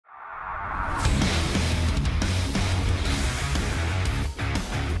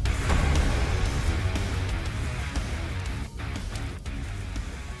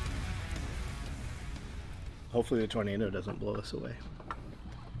Hopefully the tornado doesn't blow us away.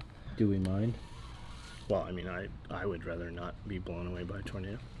 Do we mind? Well, I mean, I would rather not be blown away by a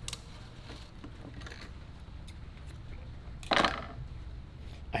tornado. I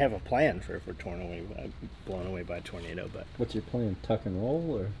have a plan for if we're blown away by a tornado, but... What's your plan? Tuck and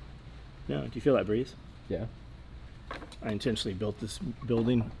roll, or...? No, do you feel that breeze? Yeah. I intentionally built this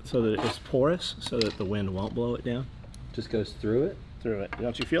building so that it's porous, so that the wind won't blow it down. Just goes through it? Through it.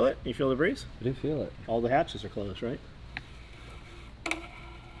 Don't you feel it? You feel the breeze? I do feel it. All the hatches are closed, right?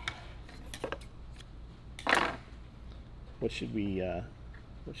 What should we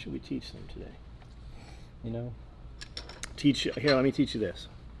teach them today? You know? Here, let me teach you this.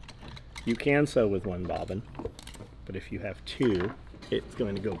 You can sew with one bobbin, but if you have two, it's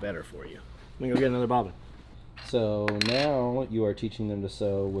going to go better for you. Let me go get another bobbin. So now you are teaching them to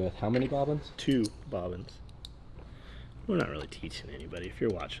sew with how many bobbins? 2 bobbins. We're not really teaching anybody. If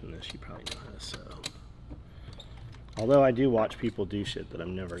you're watching this, you probably know how to sew. Although I do watch people do shit that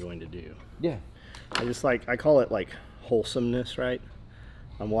I'm never going to do. Yeah. I call it like wholesomeness, right?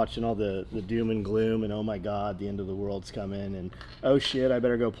 I'm watching all the doom and gloom and oh my god, the end of the world's coming and oh shit, I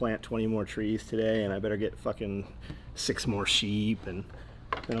better go plant 20 more trees today and I better get fucking 6 more sheep, and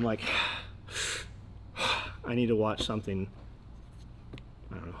then I'm like, I need to watch something,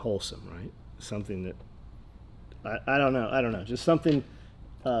 I don't know, wholesome, right? Something that, I don't know, just something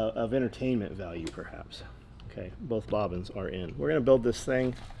of entertainment value perhaps. Okay, both bobbins are in. We're gonna build this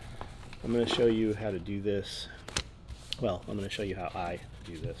thing. I'm gonna show you how to do this. Well, I'm gonna show you how I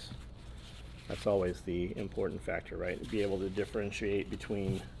do this. That's always the important factor, right? Be able to differentiate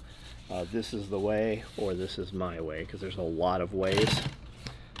between this is the way or this is my way, because there's a lot of ways.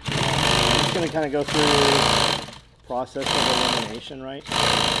 I'm just gonna kind of go through process of elimination, right?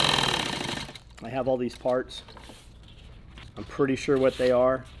 I have all these parts. I'm pretty sure what they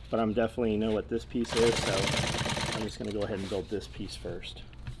are, but I'm definitely know what this piece is, so I'm just gonna go ahead and build this piece first.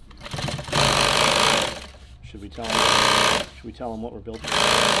 Should we tell them what we're building?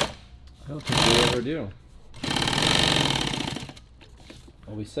 I don't think we ever do.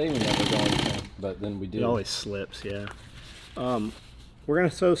 Well, we say we never go anything, but then we do. It always slips, yeah. We're going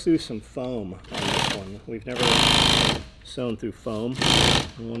to sew through some foam on this one. We've never sewn through foam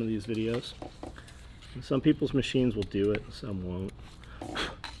in one of these videos. And some people's machines will do it, some won't.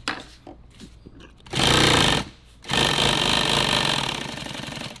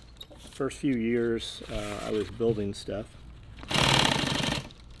 First few years I was building stuff.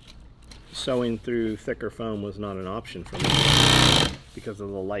 Sewing through thicker foam was not an option for me because of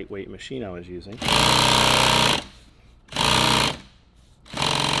the lightweight machine I was using.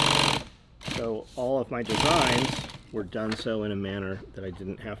 So all of my designs were done so in a manner that I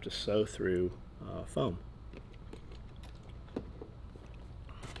didn't have to sew through foam.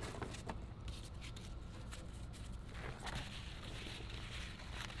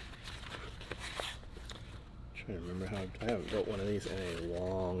 I remember how I haven't built one of these in a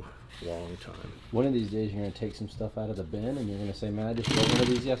long time. One of these days you're going to take some stuff out of the bin and you're going to say, man, I just built one of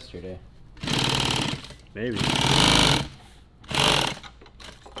these yesterday. Maybe.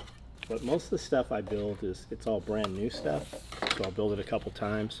 But most of the stuff I build it's all brand new stuff, so I'll build it a couple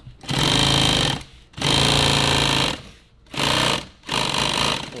times.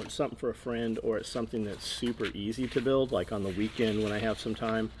 Or it's something for a friend, or it's something that's super easy to build, like on the weekend when I have some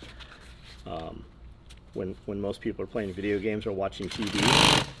time. When most people are playing video games or watching TV,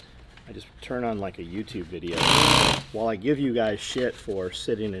 I just turn on like a YouTube video. While I give you guys shit for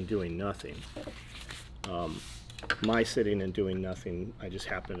sitting and doing nothing, my sitting and doing nothing, I just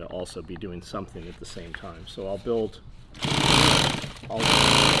happen to also be doing something at the same time. So I'll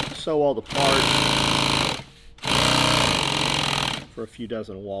sew all the parts for a few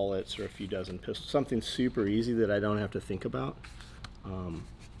dozen wallets or a few dozen pistols, something super easy that I don't have to think about.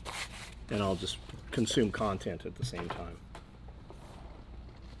 And I'll just consume content at the same time.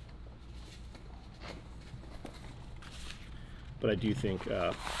 But I do think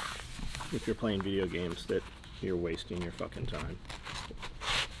if you're playing video games that you're wasting your fucking time.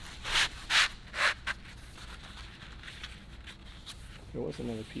 There was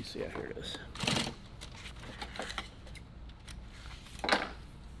another piece, yeah, here it is.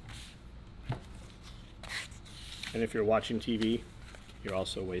 And if you're watching TV, you're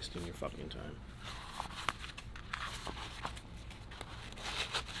also wasting your fucking time.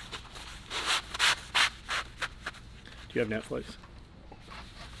 Do you have Netflix?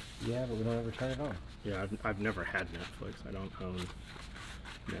 Yeah, but we don't ever turn it on. Yeah, I've never had Netflix. I don't own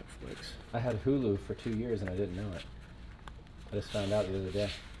Netflix. I had Hulu for 2 years and I didn't know it. I just found out the other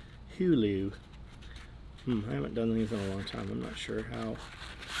day. Hulu. I haven't done these in a long time. I'm not sure how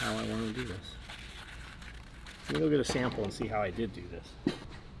I want to do this. Let me go get a sample and see how I did do this.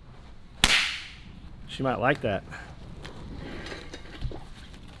 She might like that.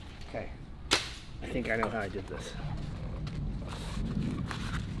 Okay, I think I know how I did this.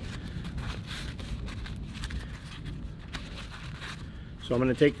 So I'm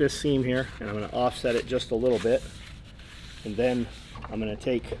going to take this seam here and I'm going to offset it just a little bit, and then I'm going to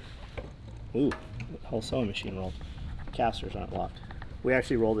take, ooh, the whole sewing machine rolled. Casters aren't locked. We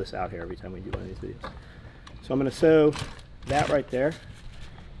actually roll this out here every time we do one of these videos. So I'm going to sew that right there,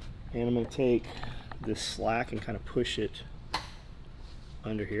 and I'm going to take this slack and kind of push it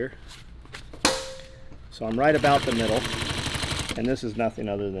under here. So I'm right about the middle, and this is nothing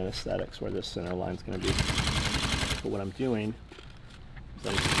other than aesthetics where this center line is going to be. But what I'm doing is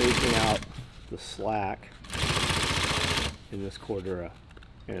I'm spacing out the slack in this cordura,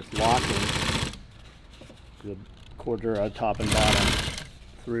 and it's locking the cordura top and bottom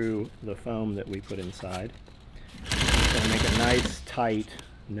through the foam that we put inside. It's going to make a nice, tight,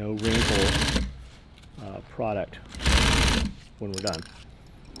 no wrinkle product when we're done.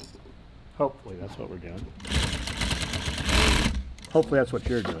 Hopefully that's what we're doing. Hopefully that's what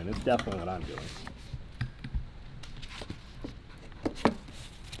you're doing. It's definitely what I'm doing.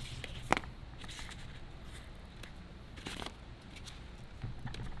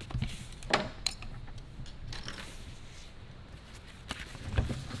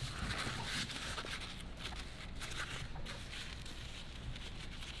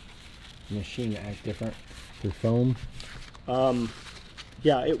 Machine act different through foam.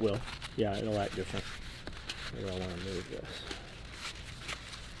 Yeah, it will. Yeah, it'll act different. Maybe I want to move this.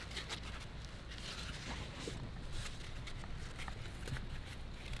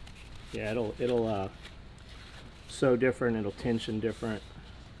 Yeah, it'll sew different. It'll tension different.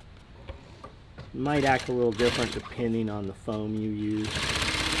 Might act a little different depending on the foam you use.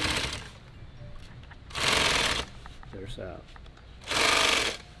 There's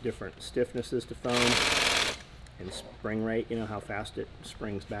different stiffnesses to foam and spring rate. You know how fast it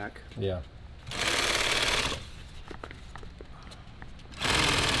springs back. Yeah.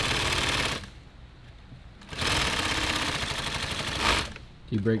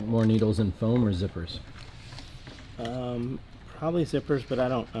 Do you break more needles in foam or zippers? Probably zippers, but I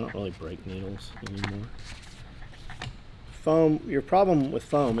don't really break needles anymore. Foam, your problem with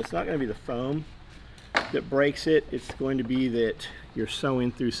foam, it's not going to be the foam that breaks it. It's going to be that you're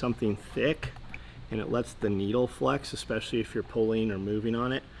sewing through something thick and it lets the needle flex, especially if you're pulling or moving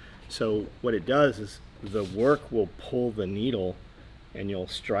on it. So what it does is the work will pull the needle and you'll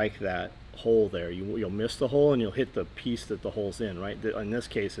strike that hole there. You'll miss the hole and you'll hit the piece that the hole's in, right? In this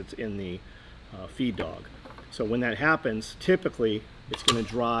case, it's in the feed dog. So when that happens, typically it's going to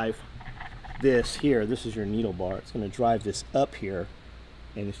drive this here. This is your needle bar. It's going to drive this up here,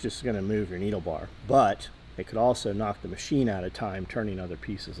 and it's just going to move your needle bar. But it could also knock the machine out of time, turning other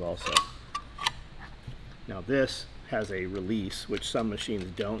pieces also. Now this has a release, which some machines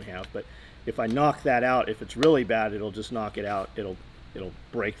don't have. But if I knock that out, if it's really bad, it'll just knock it out. It'll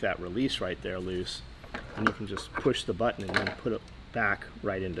break that release right there loose, and you can just push the button and then put it back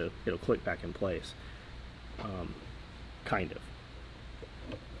right into. It'll click back in place. Kind of.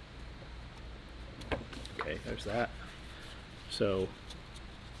 Okay, there's that. So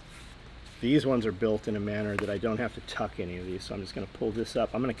these ones are built in a manner that I don't have to tuck any of these, so I'm just going to pull this up.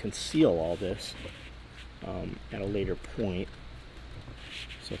 I'm going to conceal all this at a later point,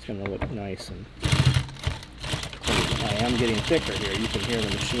 so it's going to look nice and clean. I am getting thicker here. You can hear the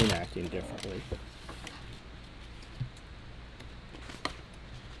machine acting differently.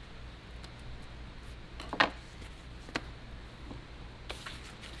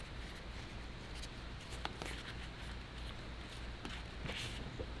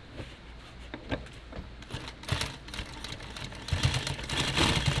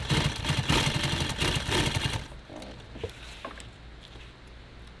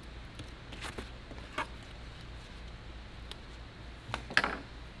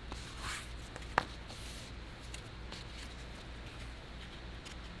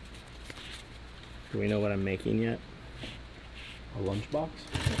 Do we know what I'm making yet? A lunchbox?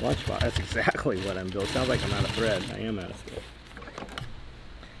 A lunchbox. That's exactly what I'm building. Sounds like I'm out of thread. I am out of thread.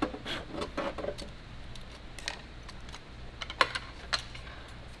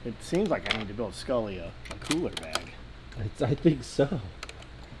 It seems like I need to build Scully a cooler bag. I think so.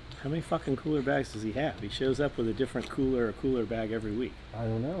 How many fucking cooler bags does he have? He shows up with a different cooler bag every week. I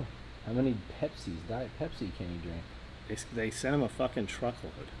don't know. How many Pepsis, Diet Pepsi can you drink? They sent him a fucking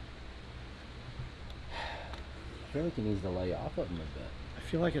truckload. I feel like he needs to lay off of them a bit. I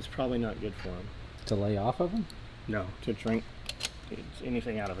feel like it's probably not good for him. To lay off of them? No, to drink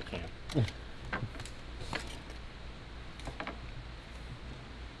anything out of a can.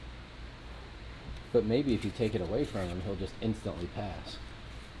 But maybe if you take it away from him, he'll just instantly pass.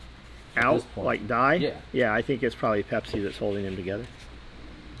 Out, like die? Yeah. Yeah, I think it's probably Pepsi that's holding him together.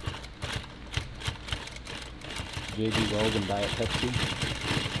 JD Rogue and Diet Pepsi.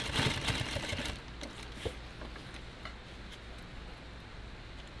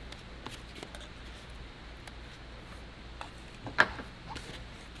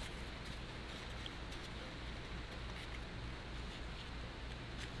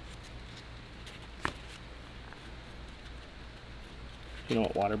 You know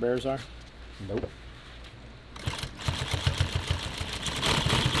what water bears are? Nope.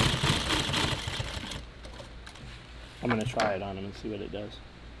 I'm gonna try it on him and see what it does.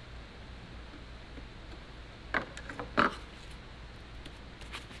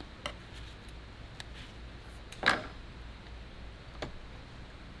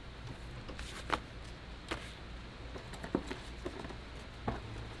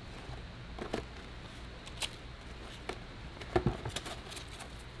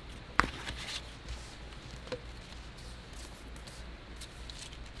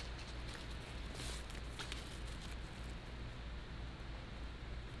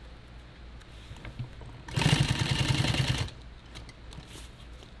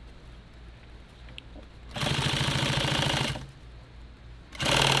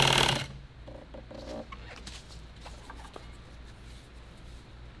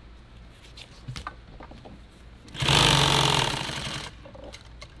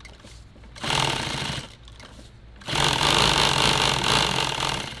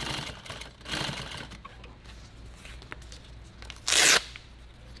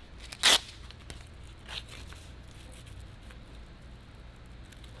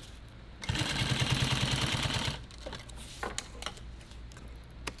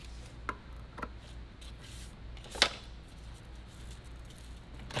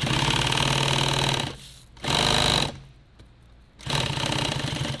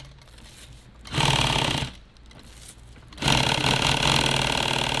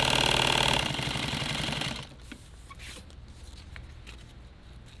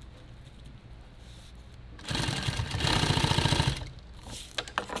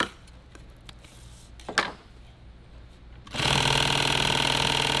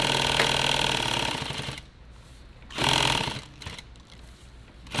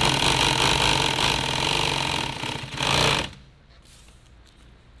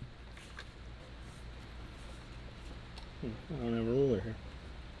 I don't have a ruler here.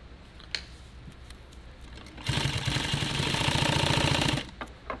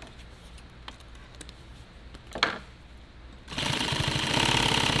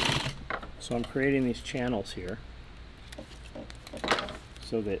 So I'm creating these channels here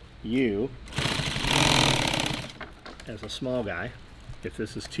so that you, as a small guy, if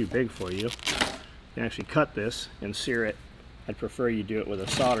this is too big for you, can actually cut this and sear it. I'd prefer you do it with a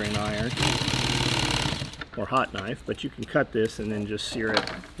soldering iron or hot knife, but you can cut this and then just sear it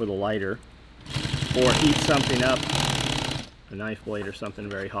with a lighter, or heat something up, a knife blade or something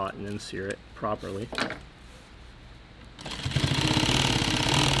very hot, and then sear it properly.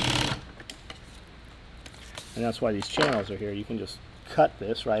 And that's why these channels are here. You can just cut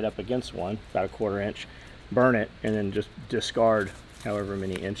this right up against one, about a 1/4 inch, burn it, and then just discard however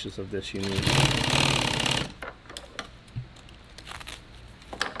many inches of this you need.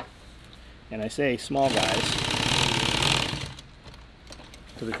 And I say small guys,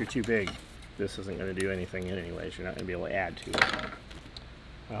 because if you're too big, this isn't going to do anything anyways. You're not going to be able to add to it.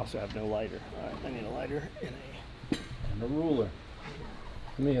 I also have no lighter. All right, I need a lighter and a ruler.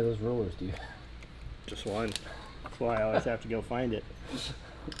 How many of those rulers do you have? Just one. That's why I always have to go find it.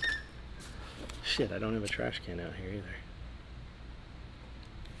 Shit, I don't have a trash can out here either.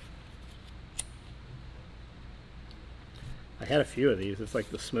 I had a few of these. It's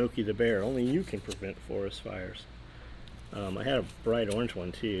like the Smokey the Bear. Only you can prevent forest fires. I had a bright orange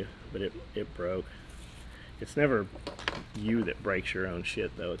one too, but it broke. It's never you that breaks your own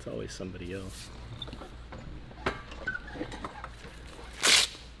shit though. It's always somebody else.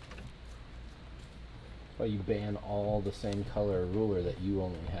 Well, you ban all the same color ruler that you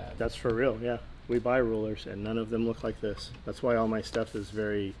only have. That's for real, yeah. We buy rulers and none of them look like this. That's why all my stuff is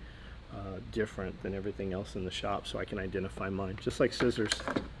very different than everything else in the shop, so I can identify mine. Just like scissors.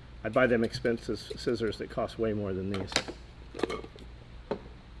 I buy them expensive scissors that cost way more than these,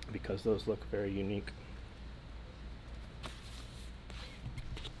 because those look very unique.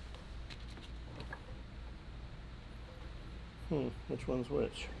 Which one's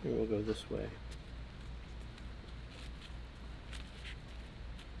which? Here, we'll go this way.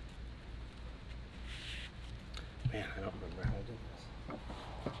 Man, I don't remember how I did this.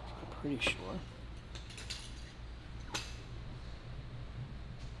 I'm pretty sure.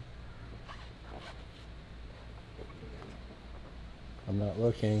 not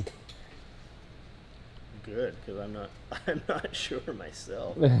looking. Good, because I'm not sure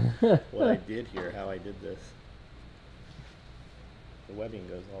myself what I did here, how I did this. The webbing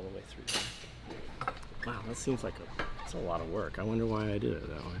goes all the way through. Wow, that seems like it's a lot of work. I wonder why I did it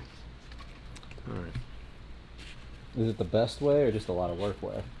that way. All right. Is it the best way or just a lot of work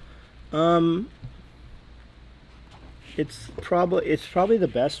way? It's probably the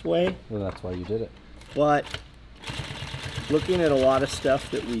best way. Well, that's why you did it. But looking at a lot of stuff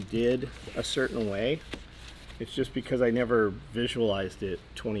that we did a certain way, it's just because I never visualized it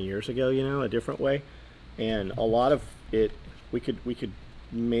 20 years ago, you know, a different way. And a lot of it, we could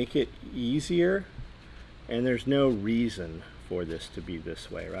make it easier, and there's no reason for this to be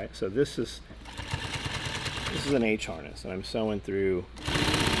this way, right? So this is an H harness, and I'm sewing through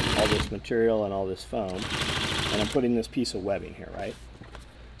all this material and all this foam, and I'm putting this piece of webbing here, right?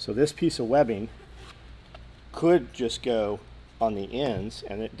 So this piece of webbing could just go on the ends,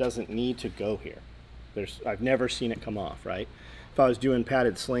 and it doesn't need to go here. I've never seen it come off, right? If I was doing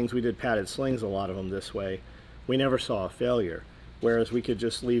padded slings, we did padded slings, a lot of them this way, we never saw a failure. Whereas we could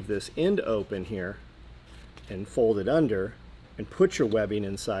just leave this end open here and fold it under and put your webbing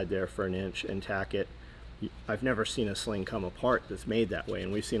inside there for an inch and tack it. I've never seen a sling come apart that's made that way,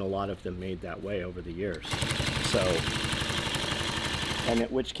 and we've seen a lot of them made that way over the years. So, and in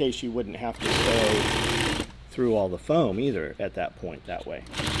which case you wouldn't have to sew through all the foam either at that point that way.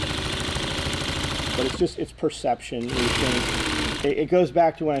 But it's perception. It goes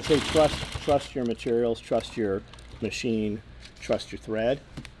back to when I say trust your materials, trust your machine, trust your thread,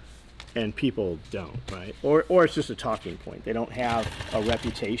 and people don't, right? Or it's just a talking point. They don't have a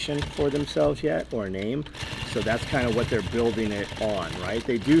reputation for themselves yet, or a name, so that's kind of what they're building it on, right?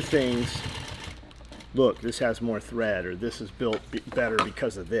 They do things, look, this has more thread, or this is built better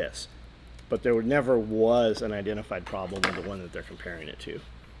because of this, but there never was an identified problem with the one that they're comparing it to.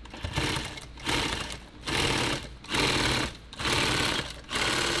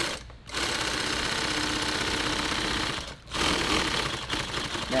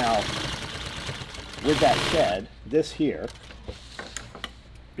 Now, with that said, this here,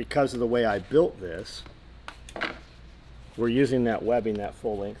 because of the way I built this, we're using that webbing, that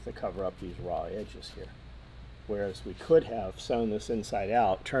full length, to cover up these raw edges here. Whereas we could have sewn this inside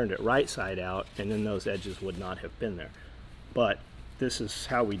out, turned it right side out, and then those edges would not have been there. But this is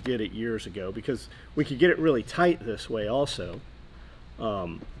how we did it years ago, because we could get it really tight this way also,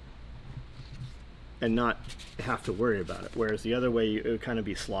 and not have to worry about it. Whereas the other way, it would kind of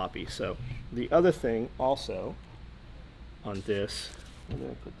be sloppy. So the other thing also on this, where did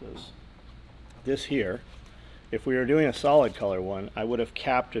I put those? This here, if we were doing a solid color one, I would have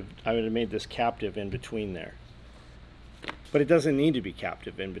made this captive in between there. But it doesn't need to be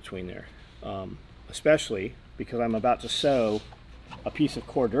captive in between there, especially because I'm about to sew a piece of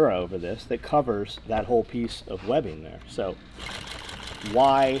Cordura over this that covers that whole piece of webbing there. So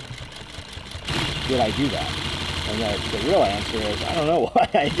why did I do that? And the real answer is, I don't know why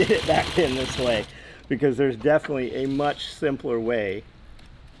I did it back then this way, because there's definitely a much simpler way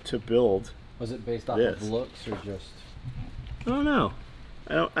to build. Was it based off of looks or just? I don't know.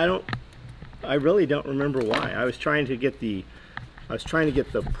 I really don't remember why. I was trying to get the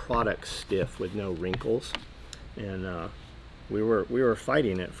product stiff with no wrinkles, and we were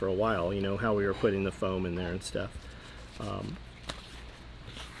fighting it for a while. You know how we were putting the foam in there and stuff.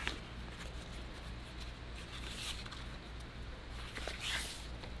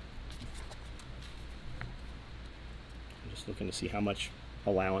 Looking to see how much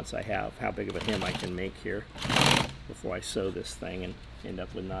allowance I have, how big of a hem I can make here before I sew this thing and end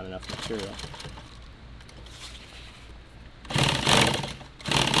up with not enough material.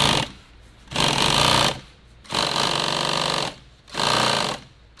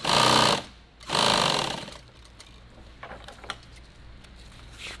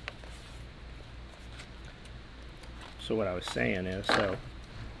 So what I was saying is, so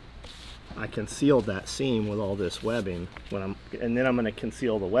I concealed that seam with all this webbing and then I'm going to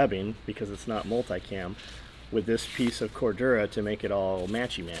conceal the webbing, because it's not multicam, with this piece of Cordura to make it all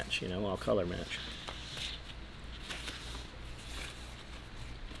matchy match, you know, all color match.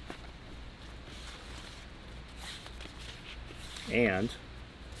 And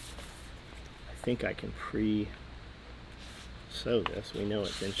I think I can pre-sew this. We know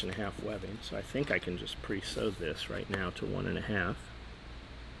it's 1.5 inch webbing, so I think I can just pre-sew this right now to 1.5.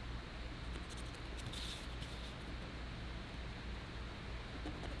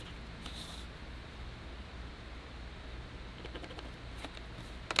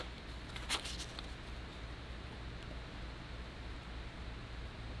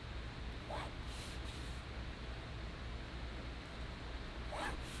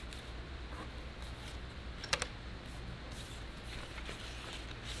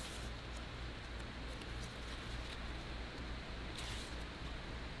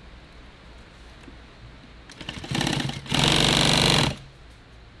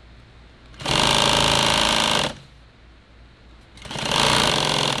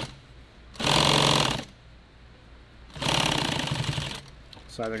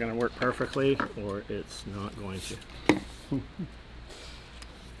 either going to work perfectly or it's not going to.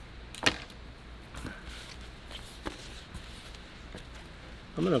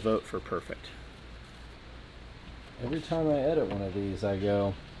 I'm going to vote for perfect. Every time I edit one of these, I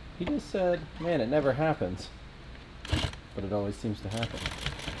go, he just said, man, it never happens. But it always seems to happen.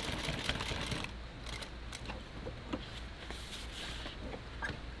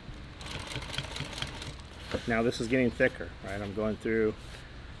 Now this is getting thicker, right? I'm going through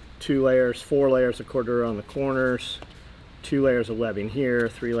 2 layers, 4 layers of Cordura on the corners, 2 layers of webbing here,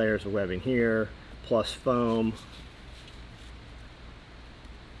 3 layers of webbing here, plus foam.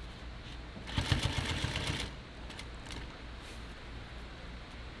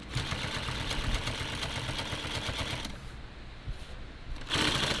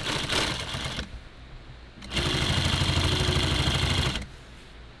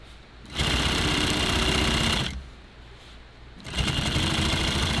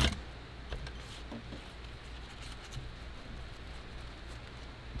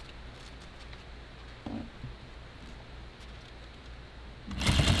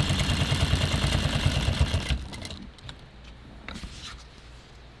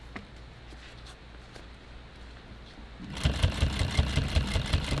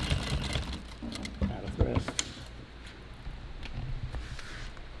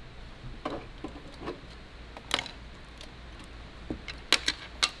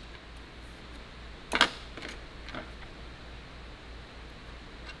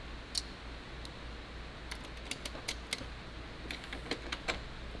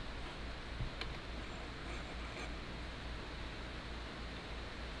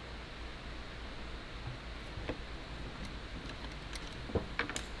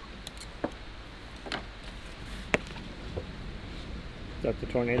 Is that the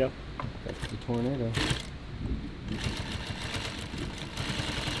Tornado? That's the Tornado.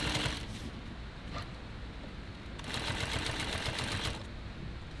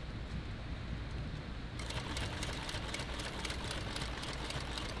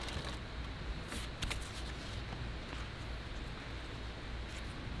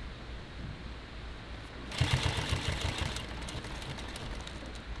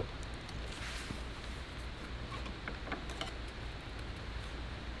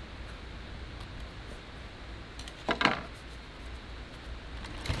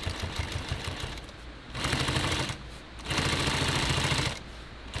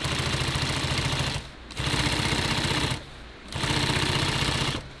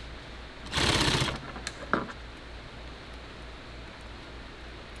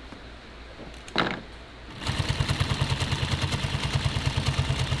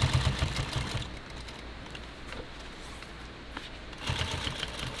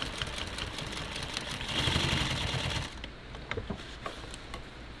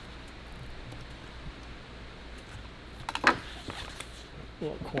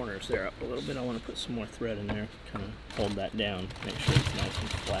 Little corners there up a little bit. I want to put some more thread in there, kind of hold that down, make sure it's nice and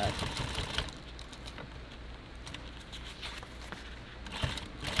flat.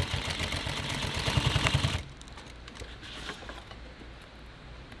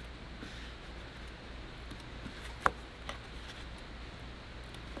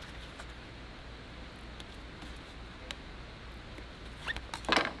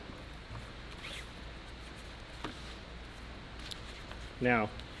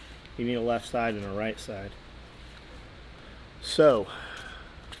 Now, you need a left side and a right side. So,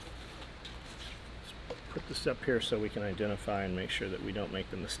 let's put this up here so we can identify and make sure that we don't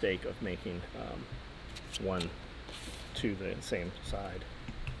make the mistake of making one to the same side.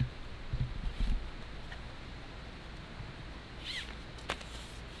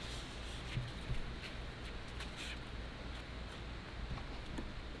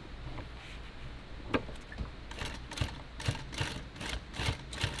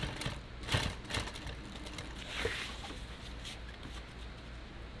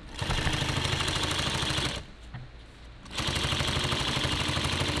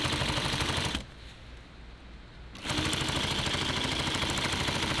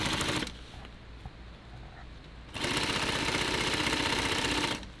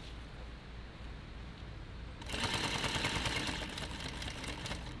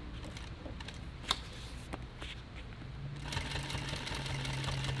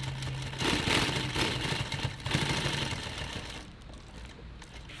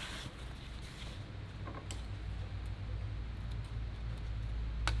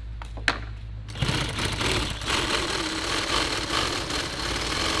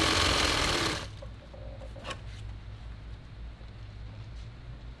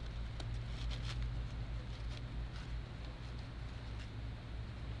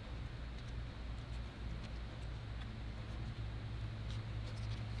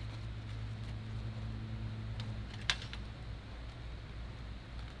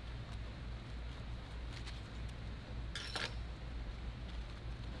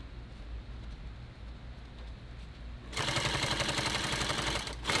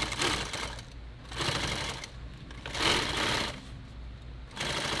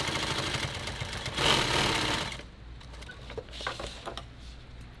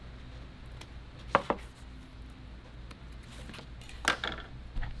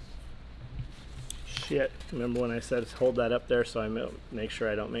 shit. Remember when I said hold that up there so I make sure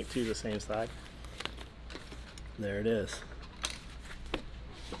I don't make two the same side? There it is.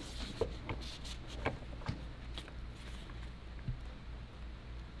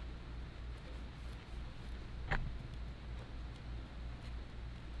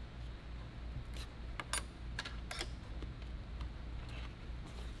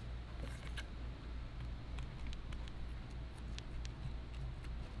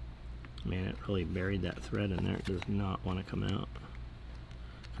 Man, it really buried that thread in there. It does not want to come out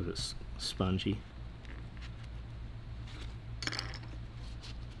because it's spongy.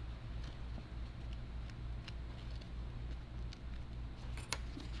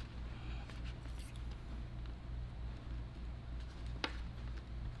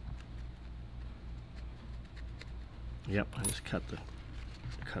 Yep, I just cut the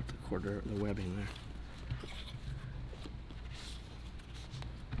quarter, the webbing there.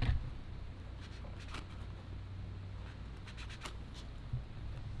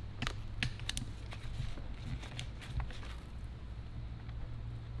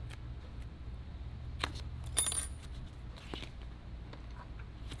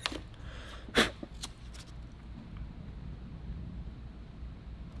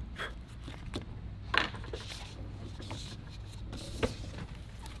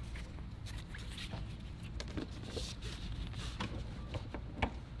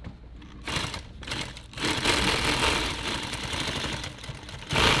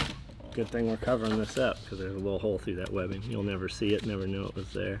 Good thing we're covering this up because there's a little hole through that webbing. You'll never see it, never know it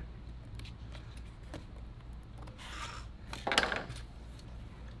was there.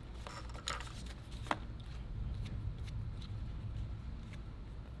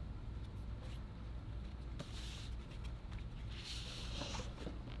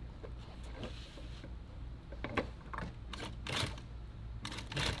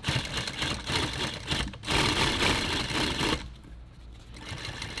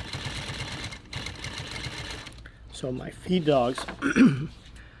 So my feed dogs,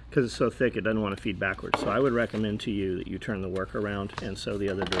 because it's so thick it doesn't want to feed backwards, so I would recommend to you that you turn the work around and sew the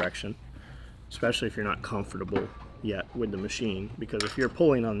other direction, especially if you're not comfortable yet with the machine, because if you're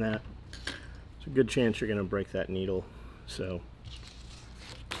pulling on that, there's a good chance you're going to break that needle. So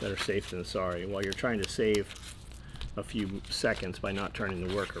better safe than sorry. While you're trying to save a few seconds by not turning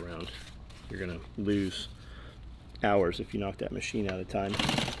the work around, you're going to lose hours if you knock that machine out of time.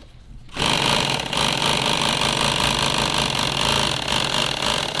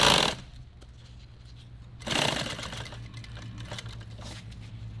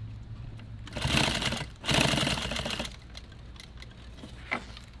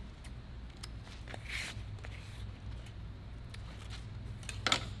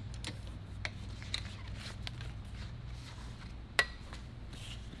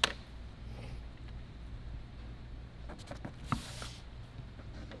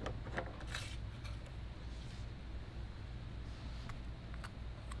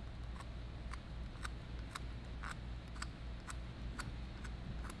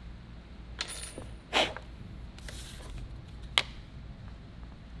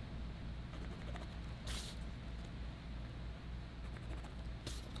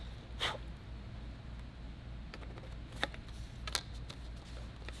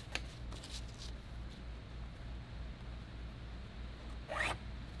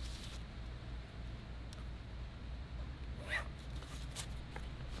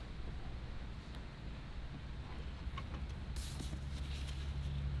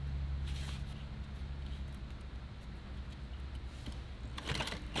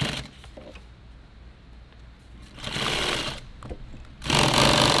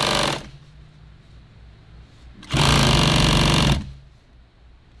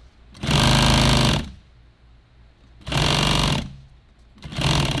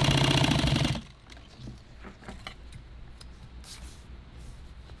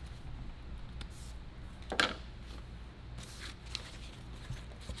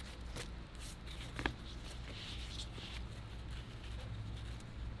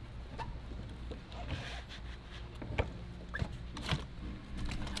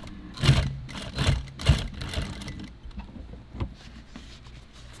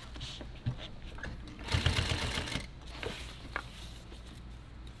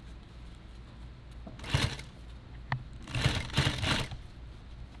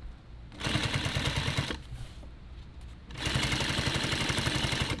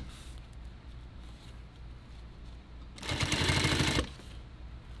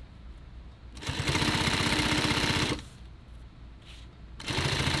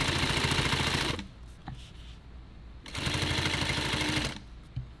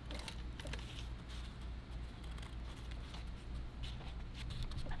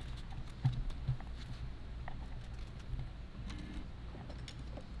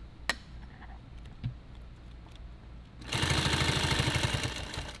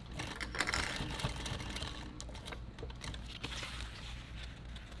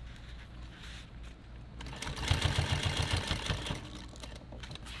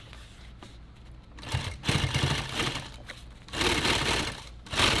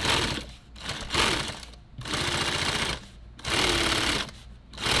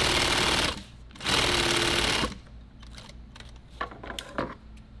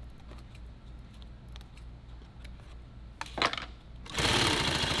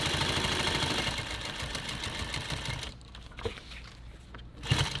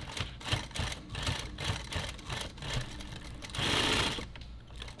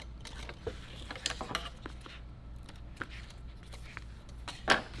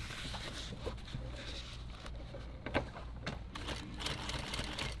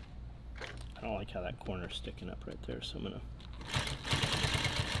 I don't like how that corner's sticking up right there, so I'm gonna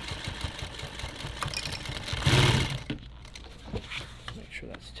make sure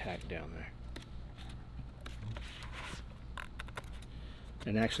that's tacked down there.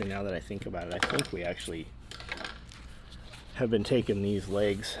 And actually, now that I think about it, I think we actually have been taking these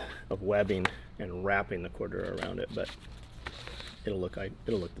legs of webbing and wrapping the Cordura around it, but it'll look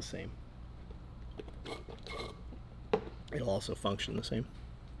the same. It'll also function the same.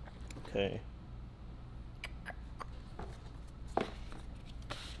 Okay.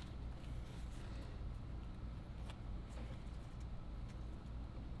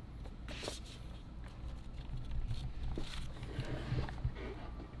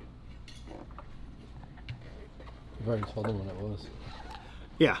 You've already told them what it was.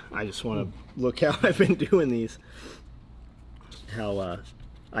 Yeah, I just want to look how I've been doing these. How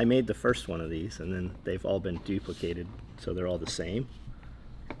I made the first one of these, and then they've all been duplicated, so they're all the same.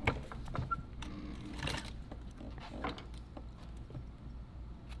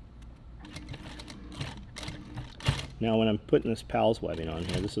 Now when I'm putting this PALS webbing on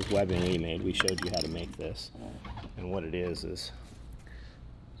here, this is webbing we made. We showed you how to make this. And what it is a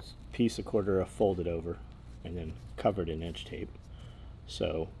piece of Cordura folded over and then covered in edge tape.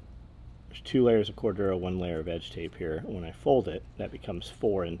 So there's 2 layers of Cordura, 1 layer of edge tape here. When I fold it, that becomes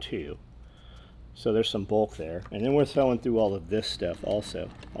 4 and 2. So there's some bulk there. And then we're throwing through all of this stuff also.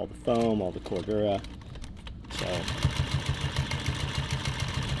 All the foam, all the Cordura. So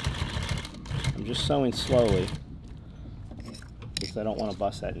I'm just sewing slowly because I don't want to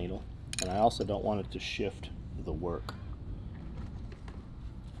bust that needle. And I also don't want it to shift the work.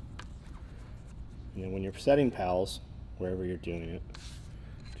 And then when you're setting PALS, wherever you're doing it,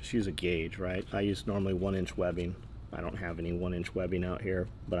 just use a gauge, right? I use normally 1-inch webbing. I don't have any 1-inch webbing out here,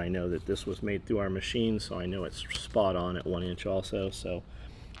 but I know that this was made through our machine, so I know it's spot on at 1 inch also, so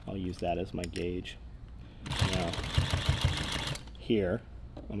I'll use that as my gauge. Now, here,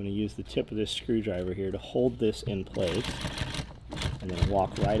 I'm going to use the tip of this screwdriver here to hold this in place, and then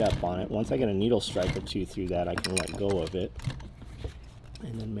walk right up on it. Once I get a needle strike or 2 through that, I can let go of it,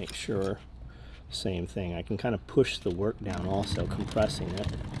 and then make sure, same thing, I can kind of push the work down also, compressing it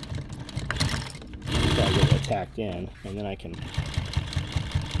until I get it tacked in, and then I can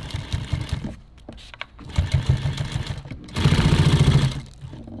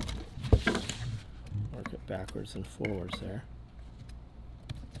work it backwards and forwards there.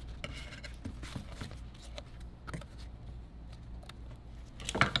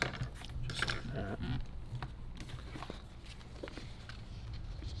 Just like that.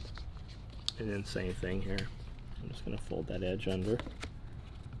 And then same thing here. I'm just going to fold that edge under.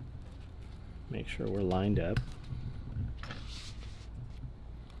 Make sure we're lined up.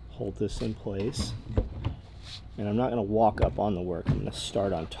 Hold this in place. And I'm not going to walk up on the work. I'm going to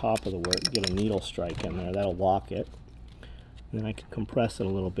start on top of the work, get a needle strike in there. That'll lock it. And then I can compress it a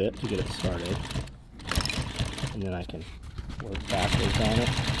little bit to get it started. And then I can work backwards on it.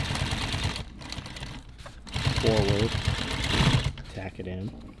 Forward. Tack it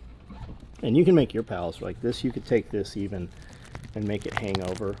in. And you can make your PALS like this. You could take this even and make it hang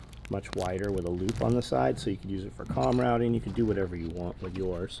over much wider with a loop on the side, so you could use it for comm routing. You can do whatever you want with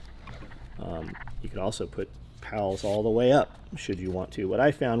yours. You could also put PALS all the way up should you want to. What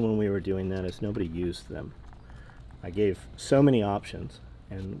I found when we were doing that is nobody used them. I gave so many options,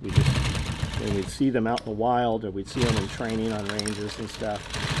 and when we'd see them out in the wild, or we'd see them in training on ranges and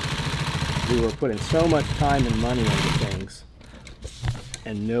stuff, we were putting so much time and money into things,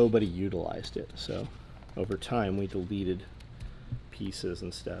 and nobody utilized it. So over time we deleted pieces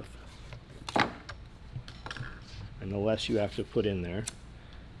and stuff. And the less you have to put in there,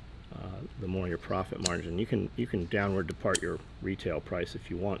 the more your profit margin. You can downward depart your retail price if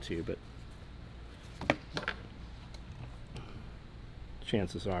you want to, but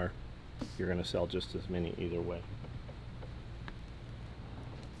chances are you're going to sell just as many either way.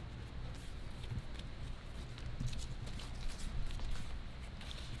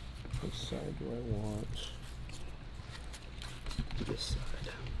 Which side do I want? This side.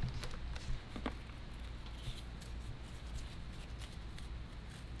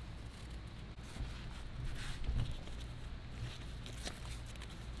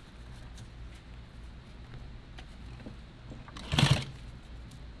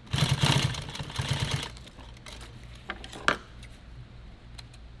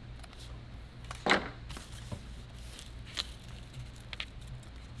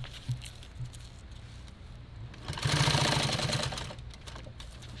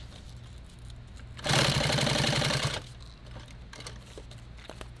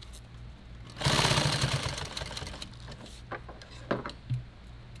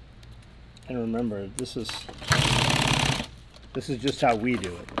 And remember, this is just how we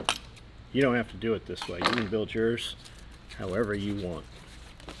do it. You don't have to do it this way. You can build yours however you want.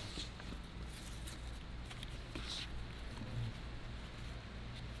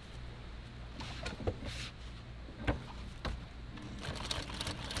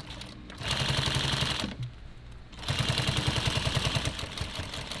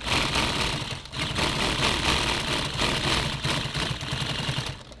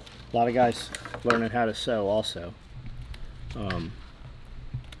 A lot of guys learning how to sew also.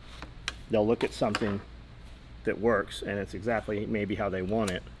 They'll look at something that works and it's exactly maybe how they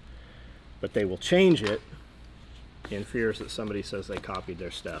want it, but they will change it in fears that somebody says they copied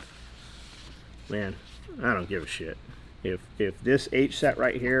their stuff. Man, I don't give a shit. If this H set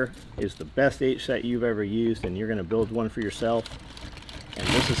right here is the best H set you've ever used and you're going to build one for yourself and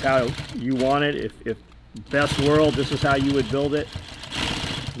this is how you want it, if best world, this is how you would build it,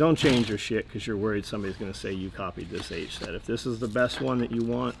 don't change your shit because you're worried somebody's going to say you copied this H set. If this is the best one that you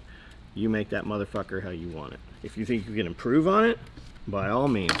want, you make that motherfucker how you want it. If you think you can improve on it, by all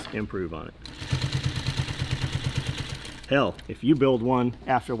means, improve on it. Hell, if you build one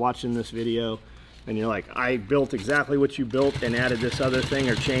after watching this video and you're like, I built exactly what you built and added this other thing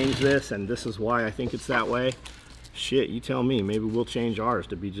or changed this and this is why I think it's that way, shit, you tell me. Maybe we'll change ours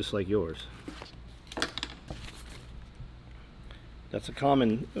to be just like yours. That's a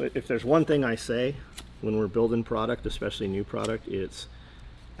common, if there's one thing I say when we're building product, especially new product, it's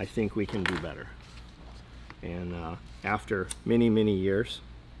I think we can do better. And after many, many years,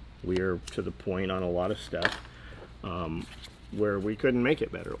 we are to the point on a lot of stuff where we couldn't make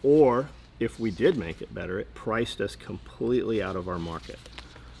it better. Or if we did make it better, it priced us completely out of our market.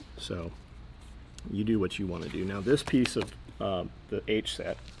 So you do what you want to do. Now this piece of the H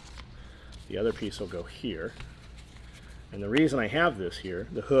set, the other piece will go here. And the reason I have this here,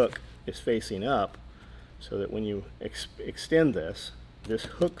 the hook is facing up so that when you extend this, this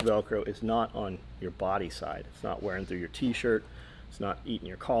hook Velcro is not on your body side. It's not wearing through your t-shirt. It's not eating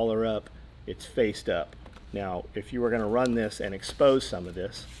your collar up. It's faced up. Now, if you were going to run this and expose some of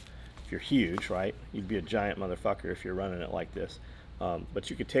this, if you're huge, right? You'd be a giant motherfucker if you're running it like this. But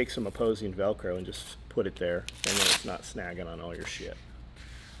you could take some opposing Velcro and just put it there, and then it's not snagging on all your shit.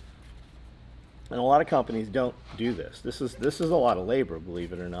 And a lot of companies don't do this. This is a lot of labor,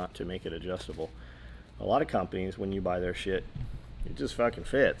 believe it or not, to make it adjustable. A lot of companies, when you buy their shit, it just fucking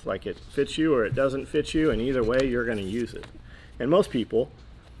fits. Like it fits you or it doesn't fit you, and either way, you're going to use it. And most people,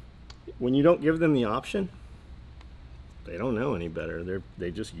 when you don't give them the option, they don't know any better.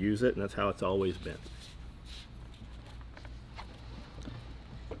 They just use it, and that's how it's always been.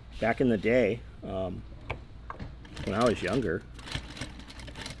 Back in the day, when I was younger,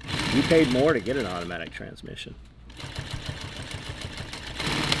 you paid more to get an automatic transmission.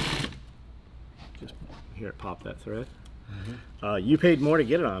 Just hear it pop that thread. You paid more to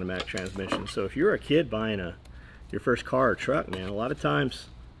get an automatic transmission. So if you're a kid buying your first car or truck, man, a lot of times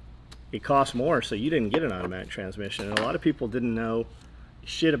it costs more, so you didn't get an automatic transmission. And a lot of people didn't know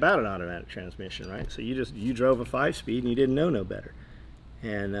shit about an automatic transmission, right? So you drove a 5-speed and you didn't know no better.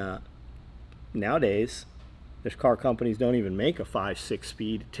 And nowadays, there's car companies don't even make a 5,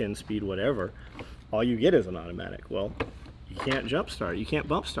 6-speed, 10-speed, whatever. All you get is an automatic. Well, you can't jump start. You can't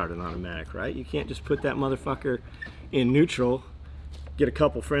bump start an automatic, right? You can't just put that motherfucker in neutral, get a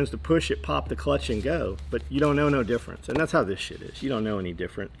couple friends to push it, pop the clutch and go. But you don't know no difference. And that's how this shit is. You don't know any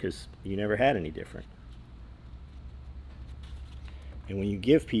different because you never had any different. And when you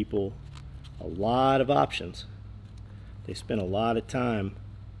give people a lot of options, they spend a lot of time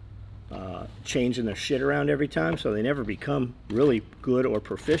changing their shit around every time, so they never become really good or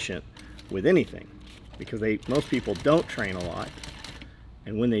proficient with anything because most people don't train a lot.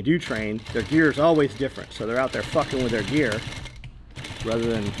 And when they do train, their gear is always different. So they're out there fucking with their gear rather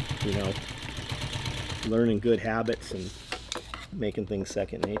than, you know, learning good habits and making things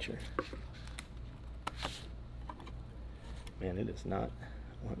second nature. Man, it is not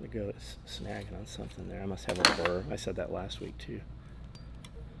wanting to go. It's snagging on something there. I must have a burr. I said that last week too.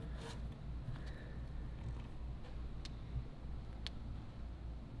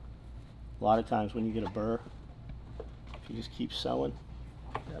 A lot of times when you get a burr, if you just keep sewing,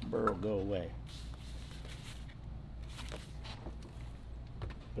 that burr will go away.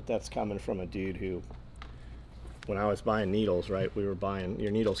 But that's coming from a dude who, when I was buying needles, right, we were buying,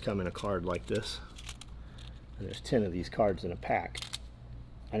 your needles come in a card like this, and there's 10 of these cards in a pack.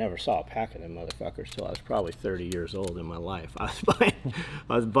 I never saw a pack of them motherfuckers till I was probably 30 years old in my life. I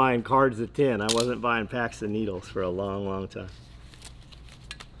was buying cards of 10. I wasn't buying packs of needles for a long, long time.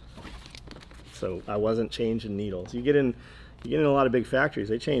 So I wasn't changing needles. You get You get in a lot of big factories,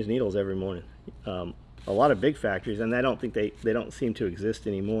 they change needles every morning. A lot of big factories, and I don't think they don't seem to exist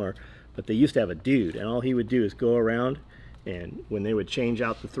anymore, but they used to have a dude, and all he would do is go around, and when they would change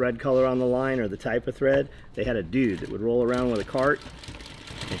out the thread color on the line or the type of thread, they had a dude that would roll around with a cart,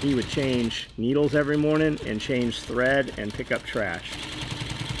 and he would change needles every morning and change thread and pick up trash.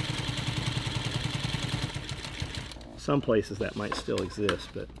 Some places that might still exist,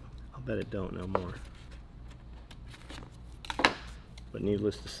 but I'll bet it don't no more. But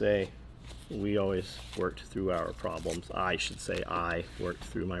needless to say, we always worked through our problems. I should say I worked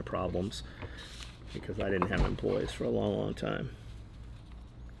through my problems because I didn't have employees for a long, long time.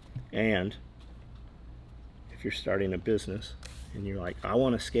 And if you're starting a business and you're like, I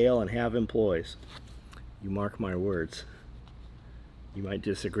want to scale and have employees, you mark my words. You might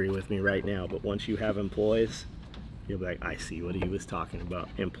disagree with me right now, but once you have employees, you'll be like, I see what he was talking about.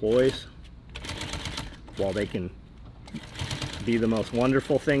 Employees, while they can be the most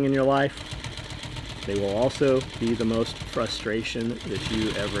wonderful thing in your life, they will also be the most frustration that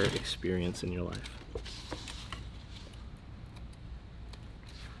you ever experience in your life.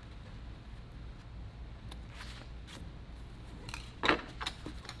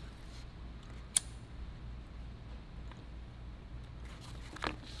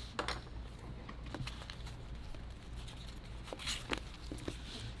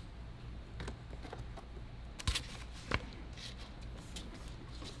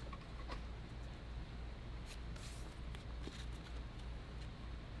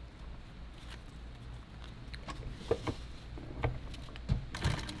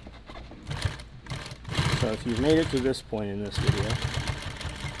 So if you've made it to this point in this video,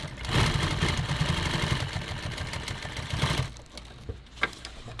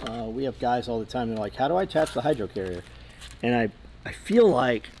 we have guys all the time, they're like, how do I attach the hydro carrier? And I feel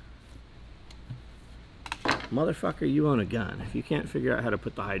like, motherfucker, you own a gun. If you can't figure out how to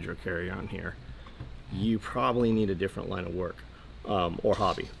put the hydro carrier on here, you probably need a different line of work or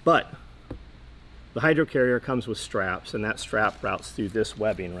hobby. But the hydro carrier comes with straps, and that strap routes through this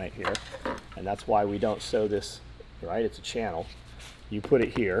webbing right here. And that's why we don't sew this, right? It's a channel. You put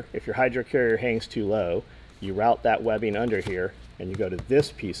it here. If your hydro carrier hangs too low, you route that webbing under here, and you go to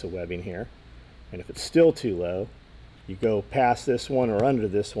this piece of webbing here. And if it's still too low, you go past this one or under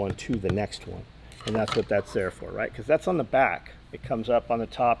this one to the next one. And that's what that's there for, right? Because that's on the back. It comes up on the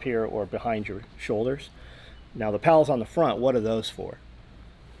top here or behind your shoulders. Now the pals on the front, what are those for?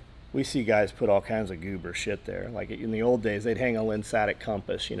 We see guys put all kinds of goober shit there. Like in the old days, they'd hang a Linsatic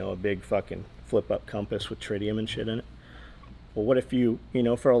compass, you know, a big fucking flip-up compass with tritium and shit in it. Well, what if you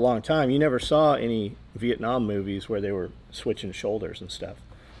know, for a long time, you never saw any Vietnam movies where they were switching shoulders and stuff.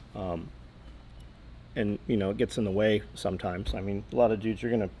 And, you know, it gets in the way sometimes. I mean, a lot of dudes are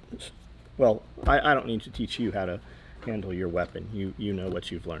going to... Well, I don't need to teach you how to handle your weapon. You know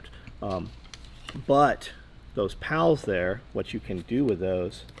what you've learned. But those pals there, what you can do with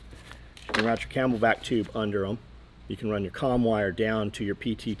those... You can route your Camelback tube under them. You can run your comm wire down to your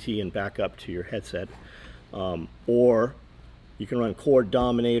PTT and back up to your headset. Or you can run cord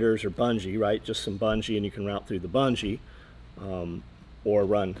dominators or bungee, right? Just some bungee, and you can route through the bungee. Or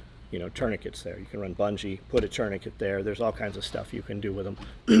run, you know, tourniquets there. You can run bungee, put a tourniquet there. There's all kinds of stuff you can do with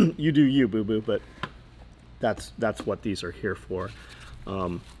them. You do you, boo-boo, but that's what these are here for.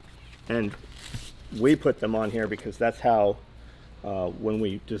 And we put them on here because that's how... when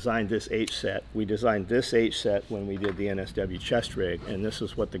we designed this H set, we designed this H set when we did the NSW chest rig, and this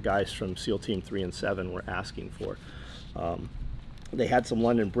is what the guys from SEAL Team 3 and 7 were asking for. They had some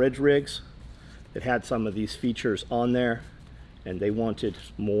London Bridge rigs that had some of these features on there, and they wanted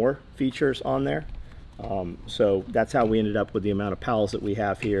more features on there. So that's how we ended up with the amount of pals that we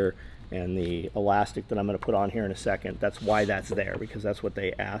have here and the elastic that I'm going to put on here in a second. That's why that's there, because that's what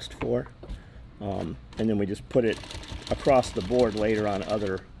they asked for. And then we just put it across the board later on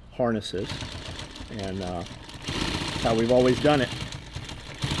other harnesses, and that's how we've always done it.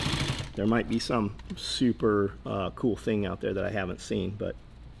 There might be some super cool thing out there that I haven't seen, but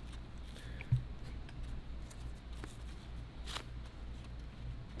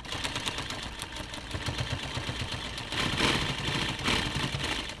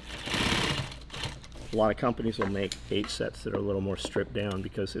a lot of companies will make H sets that are a little more stripped down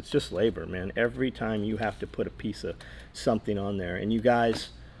because it's just labor, man. Every time you have to put a piece of something on there, and you guys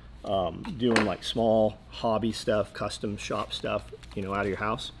doing like small hobby stuff, custom shop stuff, you know, out of your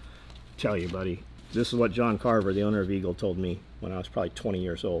house, tell you, buddy, this is what John Carver, the owner of Eagle, told me when I was probably 20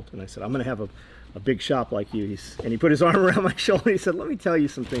 years old. And I said, I'm gonna have a big shop like you. And he put his arm around my shoulder and he said, let me tell you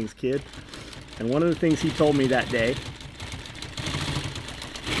some things, kid. And one of the things he told me that day,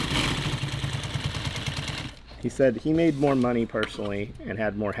 He said he made more money personally and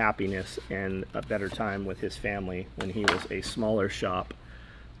had more happiness and a better time with his family when he was a smaller shop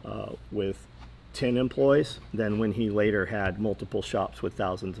with 10 employees than when he later had multiple shops with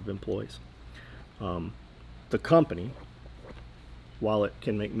thousands of employees. The company, while it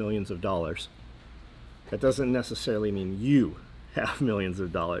can make millions of dollars, that doesn't necessarily mean you have millions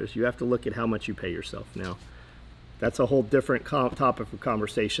of dollars. You have to look at how much you pay yourself. Now, that's a whole different topic of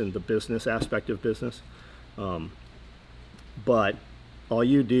conversation, the business aspect of business. But all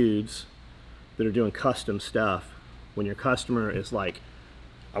you dudes that are doing custom stuff, when your customer is like,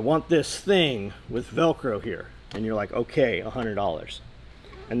 I want this thing with Velcro here, and you're like, okay, $100.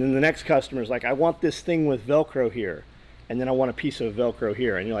 And then the next customer is like, I want this thing with Velcro here, and then I want a piece of Velcro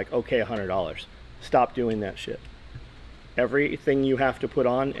here, and you're like, okay, $100. Stop doing that shit. Everything you have to put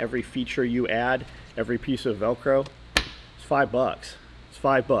on, every feature you add, every piece of Velcro, it's $5. It's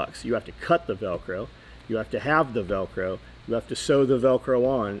 $5. You have to cut the Velcro, you have to have the Velcro, you have to sew the Velcro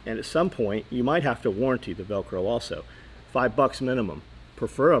on, and at some point you might have to warranty the Velcro also. $5 minimum,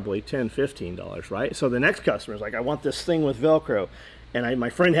 preferably $10, $15, right? So the next customer is like, I want this thing with Velcro, and my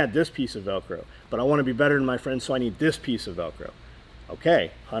friend had this piece of Velcro, but I want to be better than my friend, so I need this piece of Velcro.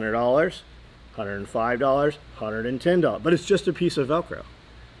 Okay, $100, $105, $110, but it's just a piece of Velcro.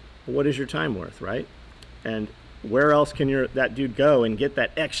 What is your time worth, right? And where else can that dude go and get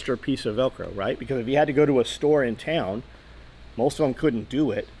that extra piece of Velcro, right? Because if you had to go to a store in town, most of them couldn't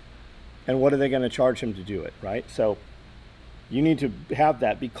do it. And what are they going to charge him to do it, right? So you need to have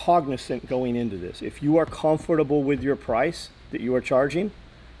that, be cognizant going into this. If you are comfortable with your price that you are charging,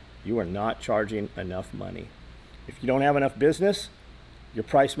 you are not charging enough money. If you don't have enough business, your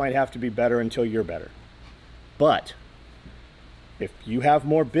price might have to be better until you're better. But if you have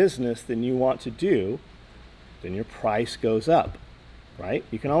more business than you want to do, then your price goes up, right?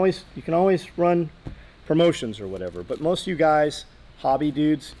 You can always run promotions or whatever, but most of you guys, hobby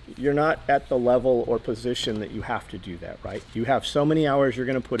dudes, you're not at the level or position that you have to do that, right? You have so many hours you're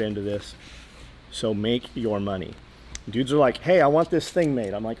gonna put into this, so make your money. Dudes are like, hey, I want this thing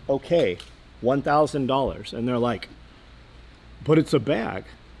made. I'm like, okay, $1,000. And they're like, but it's a bag.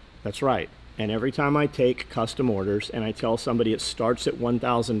 That's right. And every time I take custom orders and I tell somebody it starts at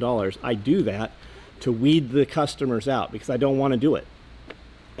 $1,000, I do that to weed the customers out because I don't want to do it.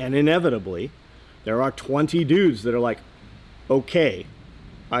 And inevitably, there are 20 dudes that are like, okay,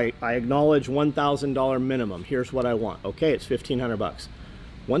 I acknowledge $1,000 minimum. Here's what I want. Okay, it's $1,500.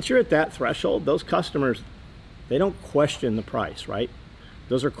 Once you're at that threshold, those customers, they don't question the price, right?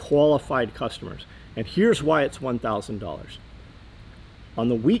 Those are qualified customers. And here's why it's $1,000. On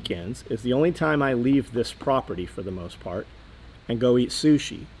the weekends is the only time I leave this property for the most part and go eat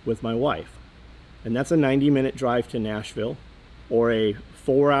sushi with my wife. And that's a 90-minute drive to Nashville or a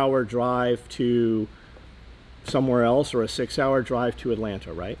 4-hour drive to somewhere else or a 6-hour drive to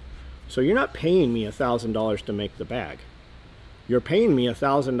Atlanta, right? So you're not paying me $1,000 to make the bag. You're paying me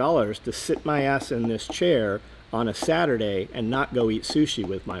 $1,000 to sit my ass in this chair on a Saturday and not go eat sushi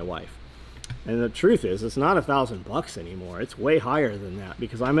with my wife. And the truth is, it's not $1,000 anymore. It's way higher than that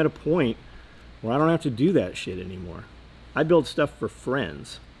because I'm at a point where I don't have to do that shit anymore. I build stuff for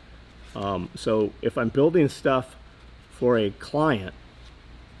friends. So if I'm building stuff for a client,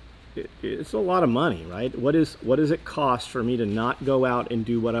 it's a lot of money, right? What does it cost for me to not go out and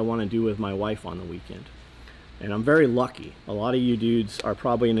do what I want to do with my wife on the weekend? And I'm very lucky. A lot of you dudes are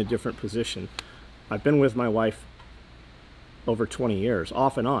probably in a different position. I've been with my wife over 20 years,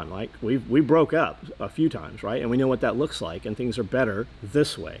 off and on. Like we broke up a few times, right? And we know what that looks like, and things are better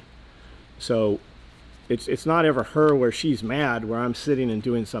this way. So it's not ever her where she's mad where I'm sitting and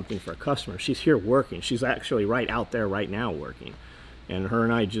doing something for a customer. She's here working. She's actually right out there right now working. And her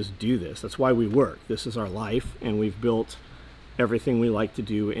and I just do this. That's why we work. This is our life, and we've built everything we like to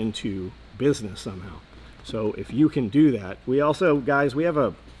do into business somehow. So if you can do that, we also, guys, we have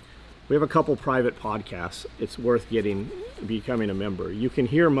a couple private podcasts. It's worth becoming a member. You can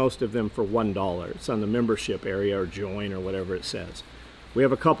hear most of them for $1. It's on the membership area or join or whatever it says. We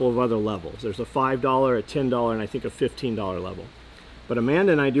have a couple of other levels. There's a $5, a $10, and I think a $15 level. But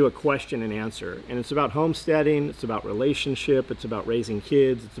Amanda and I do a question and answer, and it's about homesteading, it's about relationship, it's about raising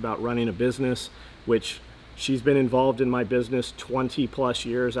kids, it's about running a business, which she's been involved in my business 20 plus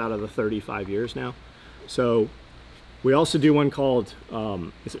years out of the 35 years now. So we also do one called,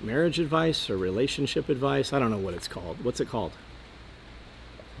 is it marriage advice or relationship advice? I don't know what it's called. What's it called?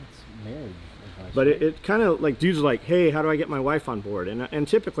 It's marriage advice. But it kind of like, dudes are like, hey, how do I get my wife on board? And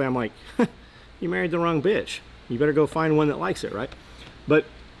typically I'm like, you married the wrong bitch. You better go find one that likes it, right? But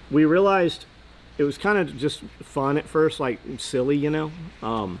we realized it was kind of just fun at first, like silly, you know?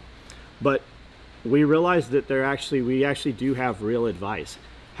 But we realized that we actually do have real advice.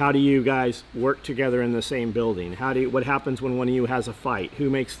 How do you guys work together in the same building? What happens when one of you has a fight? Who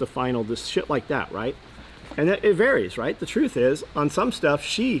makes the final, this shit like that, right? And it varies, right? The truth is, on some stuff,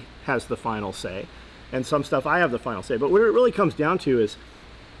 she has the final say, and some stuff I have the final say. But what it really comes down to is,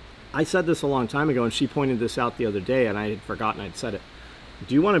 I said this a long time ago, and she pointed this out the other day, and I had forgotten I'd said it.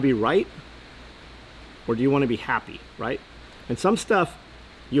 Do you want to be right, or do you want to be happy, right? And some stuff,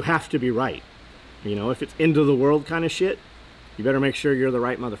 you have to be right. You know, if it's end of the world kind of shit, you better make sure you're the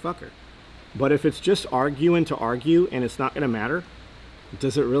right motherfucker. But if it's just arguing to argue and it's not going to matter,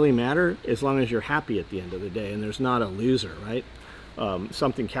 does it really matter? As long as you're happy at the end of the day and there's not a loser, right?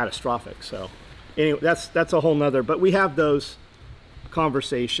 Something catastrophic. So anyway, that's a whole nother, but we have those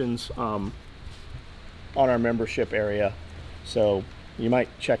conversations on our membership area. So you might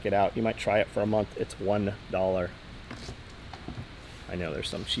check it out. You might try it for a month. It's $1. I know there's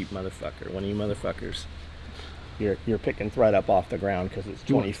some cheap motherfucker. One of you motherfuckers. You're picking thread up off the ground because it's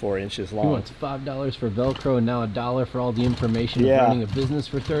 24 inches long. He wants $5 for Velcro and now $1 for all the information of running a business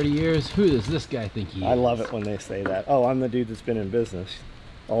for 30 years. Who does this guy think he is? I love it when they say that. Oh, I'm the dude that's been in business.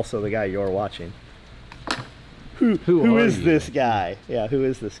 Also the guy you're watching. Who is this guy? Yeah, who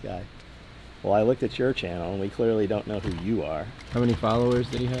is this guy? Well, I looked at your channel and we clearly don't know who you are. How many followers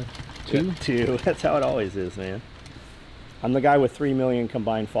did he have? 2? Yeah, 2. That's how it always is, man. I'm the guy with 3 million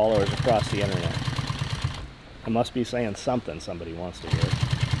combined followers across the internet. I must be saying something somebody wants to hear.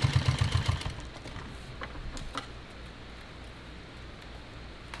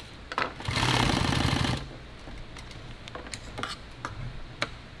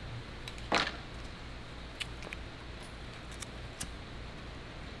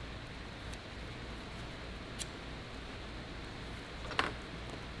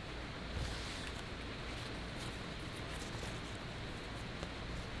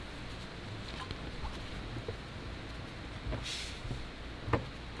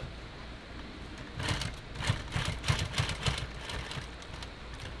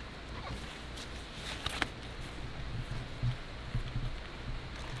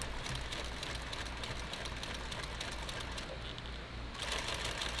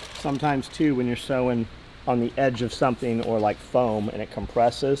 Sometimes too, when you're sewing on the edge of something or like foam and it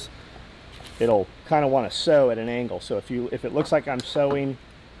compresses, it'll kind of want to sew at an angle. So if it looks like I'm sewing,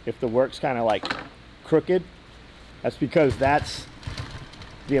 if the work's kind of like crooked, that's because that's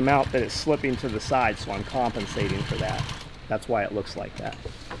the amount that it's slipping to the side, so I'm compensating for that. That's why it looks like that.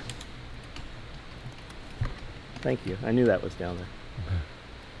 Thank you. I knew that was down there.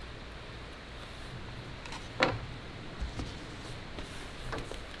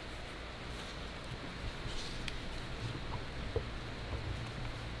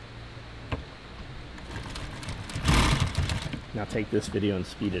 Now take this video and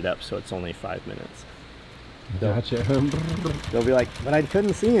speed it up so it's only 5 minutes. Gotcha. They'll be like, but I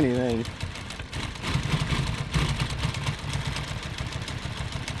couldn't see anything.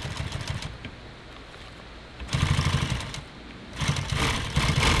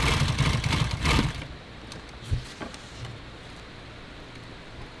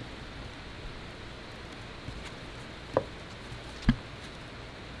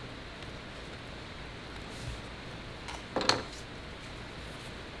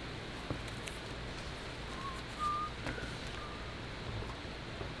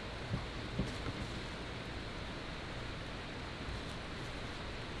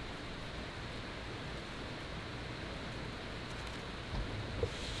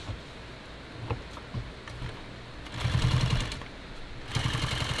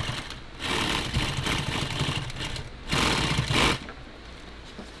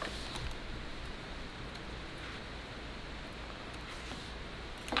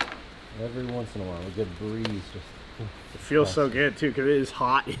 Every once in a while, a good breeze just... It feels so good too, because it is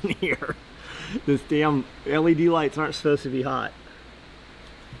hot in here. This damn LED lights aren't supposed to be hot.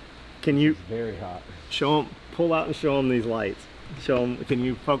 Can you... It's very hot. Show them, pull out and show them these lights. Show them, can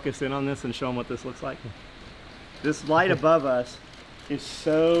you focus in on this and show them what this looks like? This light above us is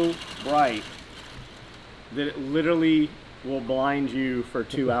so bright that it literally will blind you for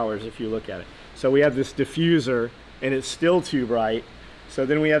 2 hours if you look at it. So we have this diffuser and it's still too bright. So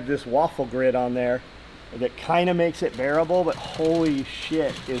then we have this waffle grid on there that kind of makes it bearable, but holy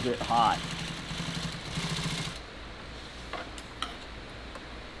shit, is it hot.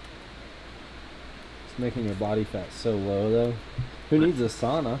 It's making your body fat so low though. Who needs a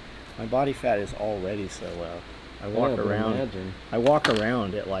sauna? My body fat is already so low. I walk Yeah, around. imagine. I walk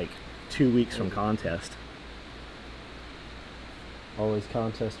around at like 2 weeks from contest. Always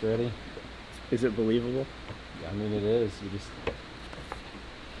contest ready. Is it believable? I mean, it is. You just...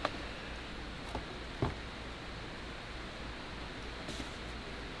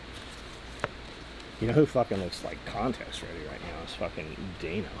 You know who fucking looks like contest ready right now? It's fucking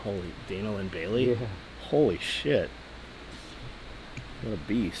Dana. Holy Dana Lynn Bailey. Yeah. Holy shit. What a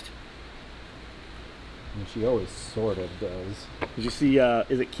beast. And she always sort of does. Did you see,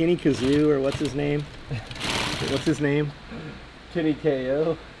 is it Kenny Kazoo or what's his name? What's his name? Kenny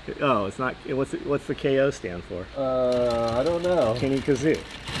KO? Oh, it's not, what's the KO stand for? I don't know. Kenny Kazoo.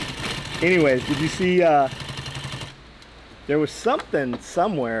 Anyways, did you see, there was something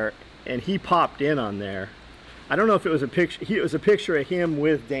somewhere and he popped in on there. I don't know if it was a picture, it was a picture of him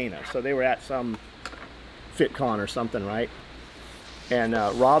with Dana. So they were at some FitCon or something, right? And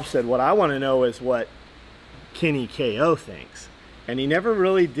Rob said, what I want to know is what Kenny KO thinks. And he never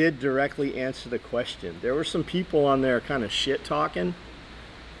really did directly answer the question. There were some people on there kind of shit talking,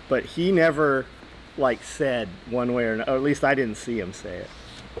 but he never like said one way or another, or at least I didn't see him say it.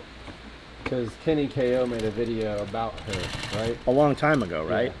 Because Kenny KO made a video about her, right? A long time ago,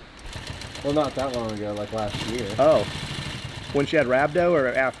 right? Yeah. Well, not that long ago, like last year. Oh, when she had rhabdo or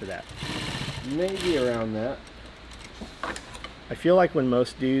after that? Maybe around that. I feel like when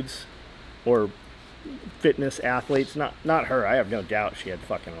most dudes or fitness athletes, not her, I have no doubt she had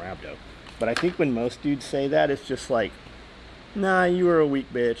fucking rhabdo, but I think when most dudes say that, it's just like, nah, you were a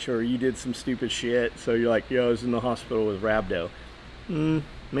weak bitch or you did some stupid shit, so you're like, yo, I was in the hospital with rhabdo.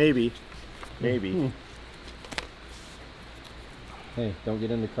 Maybe. Hey, don't get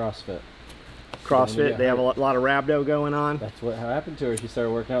into CrossFit. CrossFit, they have a lot of rhabdo going on. That's what happened to her. She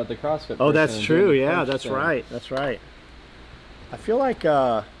started working out with the CrossFit. Oh, that's person true. and doing the Yeah, punch that's thing. right. That's right. I feel like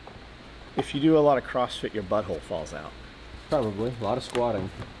if you do a lot of CrossFit, your butthole falls out. Probably. A lot of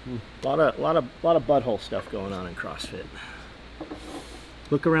squatting. A lot of butthole stuff going on in CrossFit.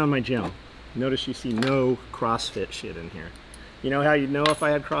 Look around my gym. Notice you see no CrossFit shit in here. You know how you'd know if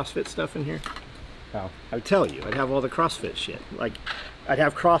I had CrossFit stuff in here? How? I would tell you. I'd have all the CrossFit shit. Like, I'd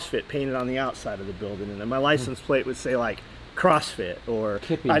have CrossFit painted on the outside of the building, and then my license plate would say like CrossFit, or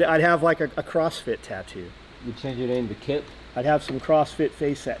Kippy. I'd have like a CrossFit tattoo. You change your name to Kip? I'd have some CrossFit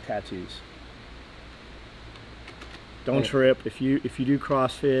face tattoos. Don't Hey. trip. If you do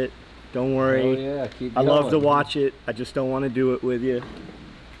CrossFit, don't worry. Oh yeah, keep I love to going. watch it. I just don't want to do it with you.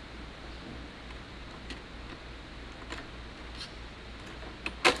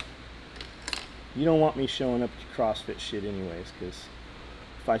 You don't want me showing up to CrossFit shit anyways, because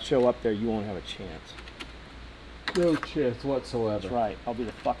if I show up there, you won't have a chance. No chance whatsoever. That's right. I'll be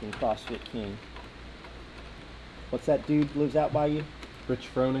the fucking CrossFit king. What's that dude lives out by you? Rich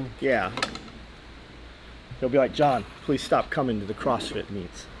Froning? Yeah. He'll be like, John, please stop coming to the CrossFit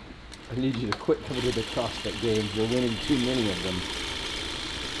meets. I need you to quit coming to the CrossFit games. You're winning too many of them.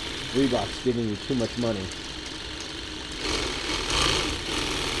 Reebok's giving you too much money.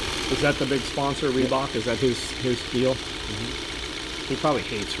 Is that the big sponsor, Reebok? Is that his deal? He probably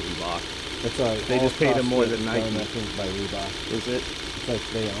hates Reebok. That's right. They just paid him more than Nike. I think by Reebok. Is it? It's like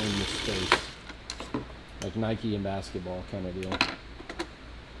they own the space. Like Nike and basketball kind of deal.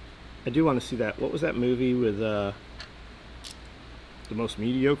 I do want to see that. What was that movie with the most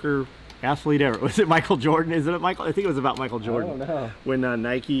mediocre athlete ever? Was it Michael Jordan? Is it Michael? I think it was about Michael Jordan. I don't know. When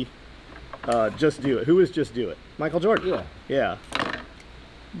Nike, Just Do It. Who was Just Do It? Michael Jordan. Yeah. Yeah.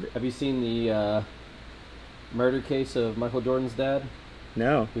 Have you seen the murder case of Michael Jordan's dad?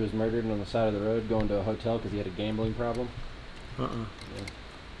 No. He was murdered on the side of the road going to a hotel because he had a gambling problem. Uh-uh. Yeah.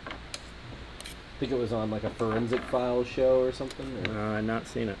 I think it was on like a Forensic Files show or something. Or... I've not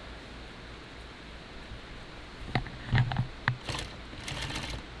seen it.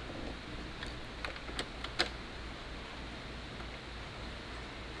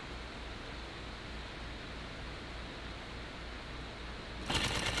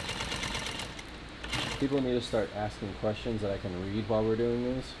 People need to start asking questions that I can read while we're doing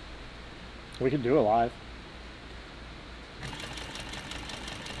this. We could do it live.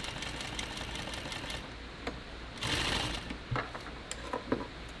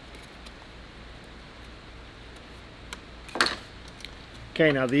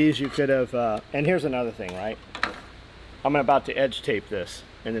 Okay, now these you could have, and here's another thing, right? I'm about to edge tape this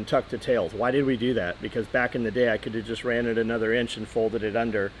and then tuck the tails. Why did we do that? Because back in the day I could have just ran it another inch and folded it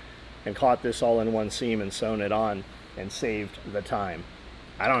under and caught this all in one seam and sewn it on and saved the time.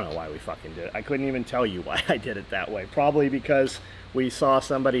 I don't know why we fucking did it. I couldn't even tell you why I did it that way. Probably because we saw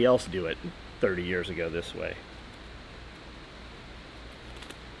somebody else do it 30 years ago this way.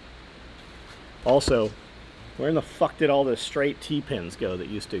 Also, where in the fuck did all the straight T-pins go that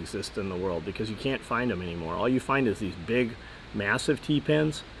used to exist in the world? Because you can't find them anymore. All you find is these big, massive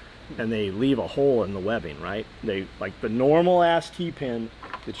T-pins, and they leave a hole in the webbing, right? They, like the normal ass T-pin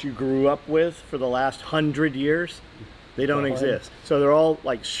that you grew up with for the last 100 years, they don't exist. So they're all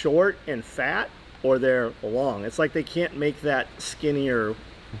like short and fat, or they're long. It's like they can't make that skinnier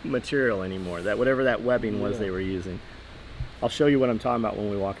material anymore, that whatever that webbing was they were using. I'll show you what I'm talking about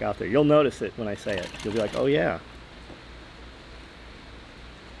when we walk out there. You'll notice it when I say it. You'll be like, oh yeah.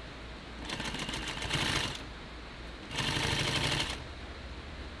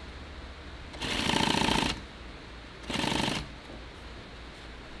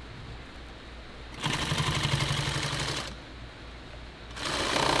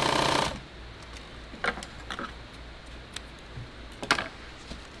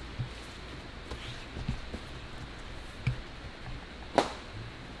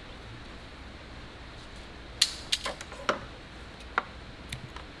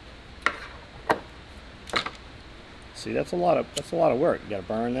 See, that's a lot of work. You gotta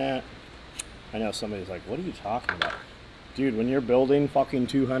burn that. I know somebody's like, what are you talking about? Dude, when you're building fucking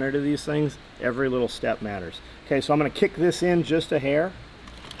 200 of these things, every little step matters. Okay, so I'm gonna kick this in just a hair,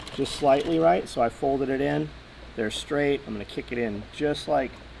 just slightly, right? So I folded it in, they're straight. I'm gonna kick it in just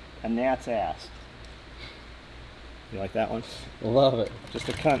like a gnat's ass. You like that one? Love it. Just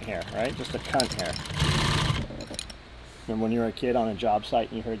a cunt hair, right? Just a cunt hair. Remember when you were a kid on a job site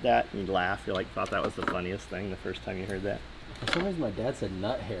and you heard that and you'd laugh? You like thought that was the funniest thing the first time you heard that? For some reason, my dad said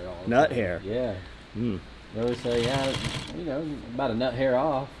nut hair all the Nut time. hair. Yeah. Mm. They always say, yeah, you know, about a nut hair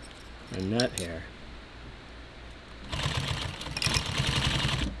off. A nut hair.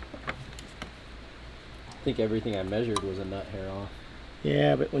 I think everything I measured was a nut hair off.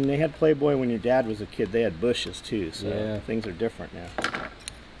 Yeah, but when they had Playboy when your dad was a kid, they had bushes too, so yeah. Things are different now.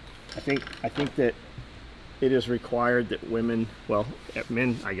 I think that it is required that women, well,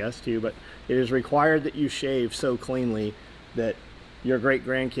 men I guess too, but it is required that you shave so cleanly that your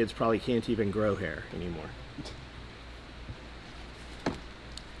great-grandkids probably can't even grow hair anymore.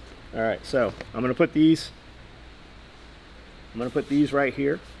 All right, so I'm gonna put these right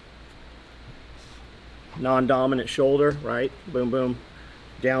here. Non-dominant shoulder, right? Boom, boom.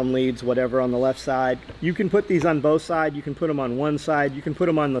 Down leads, whatever, on the left side. You can put these on both sides. You can put them on one side. You can put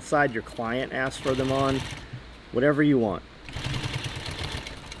them on the side your client asked for them on. Whatever you want.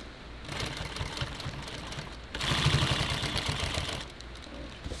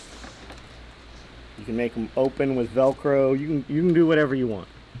 You can make them open with Velcro. You can do whatever you want.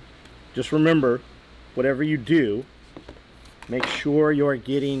 Just remember, whatever you do, make sure you're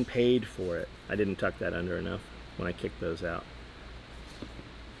getting paid for it. I didn't tuck that under enough when I kicked those out.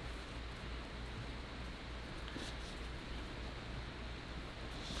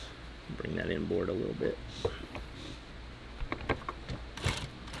 Bring that inboard a little bit.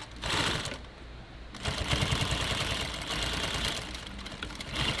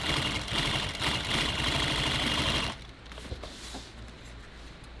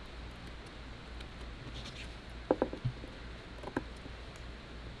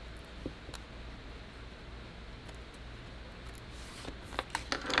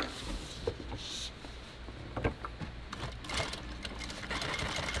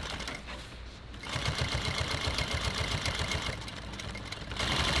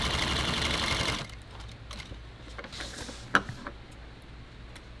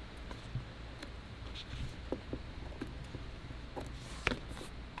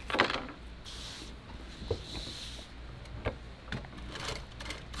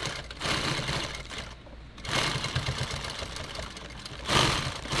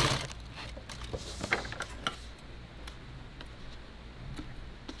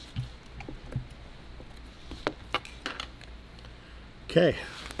 Okay,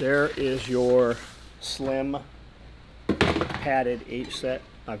 there is your slim padded H set.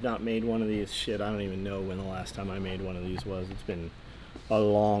 I've not made one of these. Shit, I don't even know when the last time I made one of these was. It's been a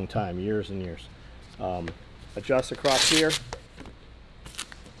long time, years and years. Adjust across here.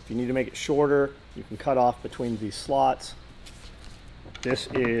 If you need to make it shorter, you can cut off between these slots. This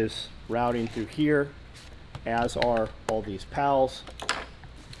is routing through here, as are all these pals.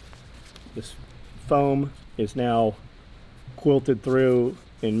 This foam is now quilted through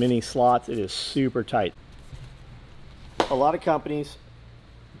in many slots. It is super tight. A lot of companies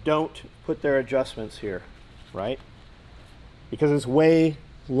don't put their adjustments here, right? Because it's way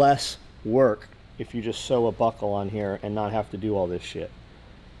less work if you just sew a buckle on here and not have to do all this shit.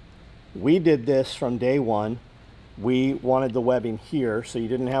 We did this from day one. We wanted the webbing here, so you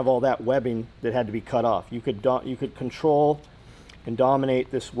didn't have all that webbing that had to be cut off. You could control and dominate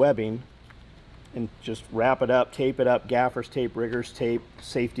this webbing and just wrap it up, tape it up, gaffer's tape, rigger's tape,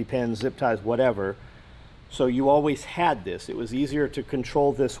 safety pins, zip ties, whatever. So you always had this. It was easier to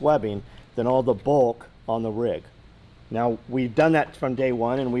control this webbing than all the bulk on the rig. Now, we've done that from day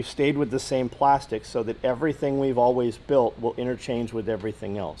one, and we've stayed with the same plastic so that everything we've always built will interchange with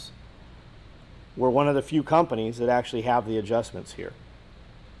everything else. we're one of the few companies that actually have the adjustments here.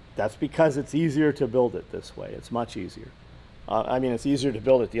 That's because it's easier to build it this way. It's much easier. I mean, it's easier to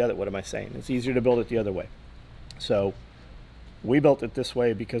build it the other, what am I saying? It's easier to build it the other way. So we built it this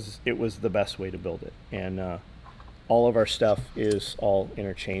way because it was the best way to build it. And all of our stuff is all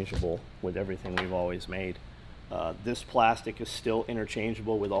interchangeable with everything we've always made. This plastic is still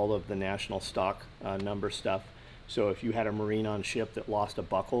interchangeable with all of the national stock number stuff. So if you had a Marine on ship that lost a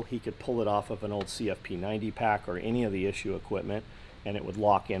buckle, he could pull it off of an old CFP 90 pack or any of the issue equipment, and it would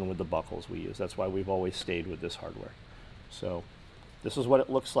lock in with the buckles we use. That's why we've always stayed with this hardware. So this is what it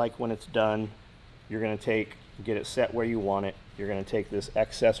looks like when it's done. You're going to get it set where you want it. You're going to take this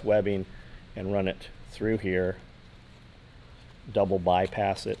excess webbing and run it through here, double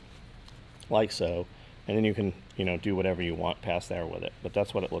bypass it like so, and then you can, you know, do whatever you want past there with it. But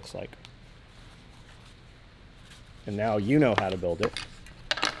that's what it looks like. And now you know how to build it.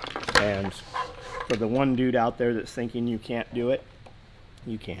 And for the one dude out there that's thinking you can't do it,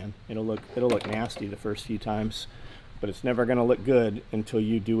 you can. It'll look nasty the first few times, but it's never going to look good until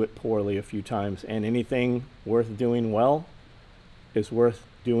you do it poorly a few times. And anything worth doing well is worth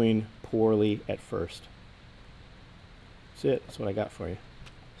doing poorly at first. That's it. That's what I got for you.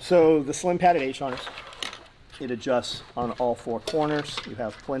 So the slim padded H-harness, it adjusts on all four corners. You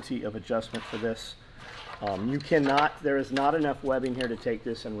have plenty of adjustment for this. There is not enough webbing here to take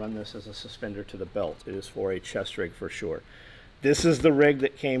this and run this as a suspender to the belt. It is for a chest rig for sure. This is the rig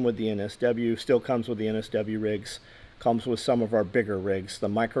that came with the NSW, still comes with the NSW rigs, comes with some of our bigger rigs. The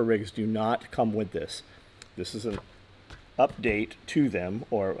micro rigs do not come with this. This is an update to them,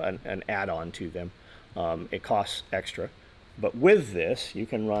 or an add-on to them. It costs extra. But with this, you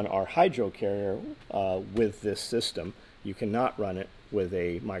can run our hydro carrier with this system. You cannot run it with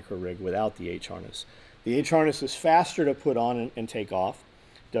a micro rig without the H-harness. The H-harness is faster to put on and take off.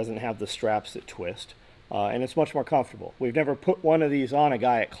 Doesn't have the straps that twist. And it's much more comfortable. We've never put one of these on a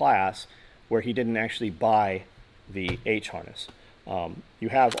guy at class where he didn't actually buy the H-harness. You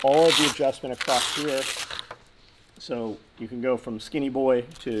have all of the adjustment across here. So you can go from skinny boy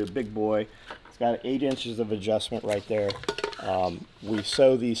to big boy. It's got 8 inches of adjustment right there. We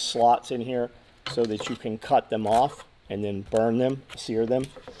sew these slots in here so that you can cut them off and then burn them, sear them,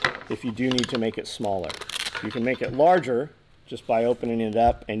 if you do need to make it smaller. You can make it larger just by opening it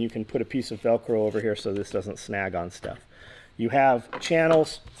up, and you can put a piece of Velcro over here so this doesn't snag on stuff. You have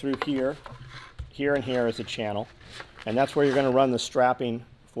channels through here. Here and here is a channel, and that's where you're going to run the strapping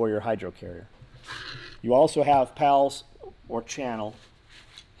for your hydro carrier. You also have pals or channel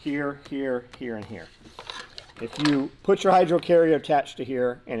here, here, here, and here. If you put your hydro carrier attached to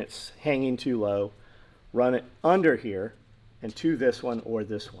here and it's hanging too low, run it under here and to this one or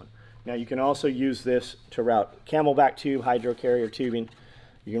this one. Now you can also use this to route Camelback tube, hydro carrier tubing.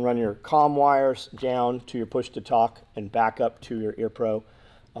 You can run your comm wires down to your push to talk and back up to your EarPro,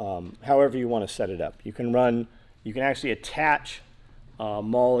 however you want to set it up. You can actually attach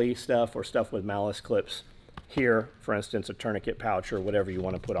MOLLE stuff or stuff with malice clips here, for instance, a tourniquet pouch or whatever you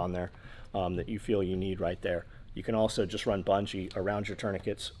want to put on there that you feel you need right there. You can also just run bungee around your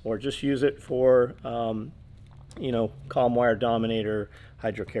tourniquets or just use it for you know, comm wire dominator,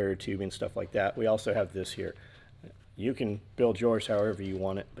 hydro carrier tubing, stuff like that. We also have this here. You can build yours however you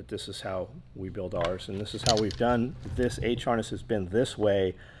want it, but this is how we build ours, and this is how we've done. This H-harness has been this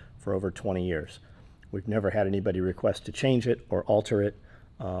way for over 20 years. We've never had anybody request to change it or alter it,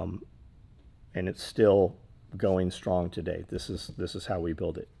 and it's still going strong today. This is how we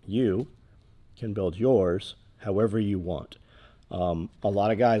build it. You can build yours however you want. A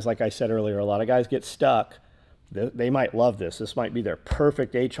lot of guys, like I said earlier, a lot of guys get stuck. They might love this. This might be their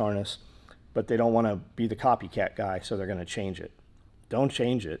perfect H-harness, but they don't want to be the copycat guy, so they're going to change it. Don't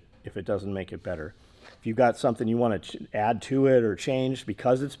change it if it doesn't make it better. If you've got something you want to add to it or change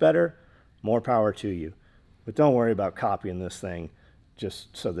because it's better, more power to you. But don't worry about copying this thing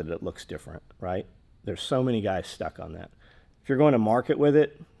just so that it looks different, right? There's so many guys stuck on that. If you're going to market with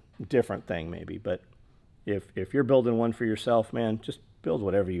it, different thing maybe, but if you're building one for yourself, man, just build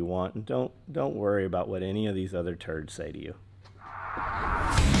whatever you want and don't worry about what any of these other turds say to you.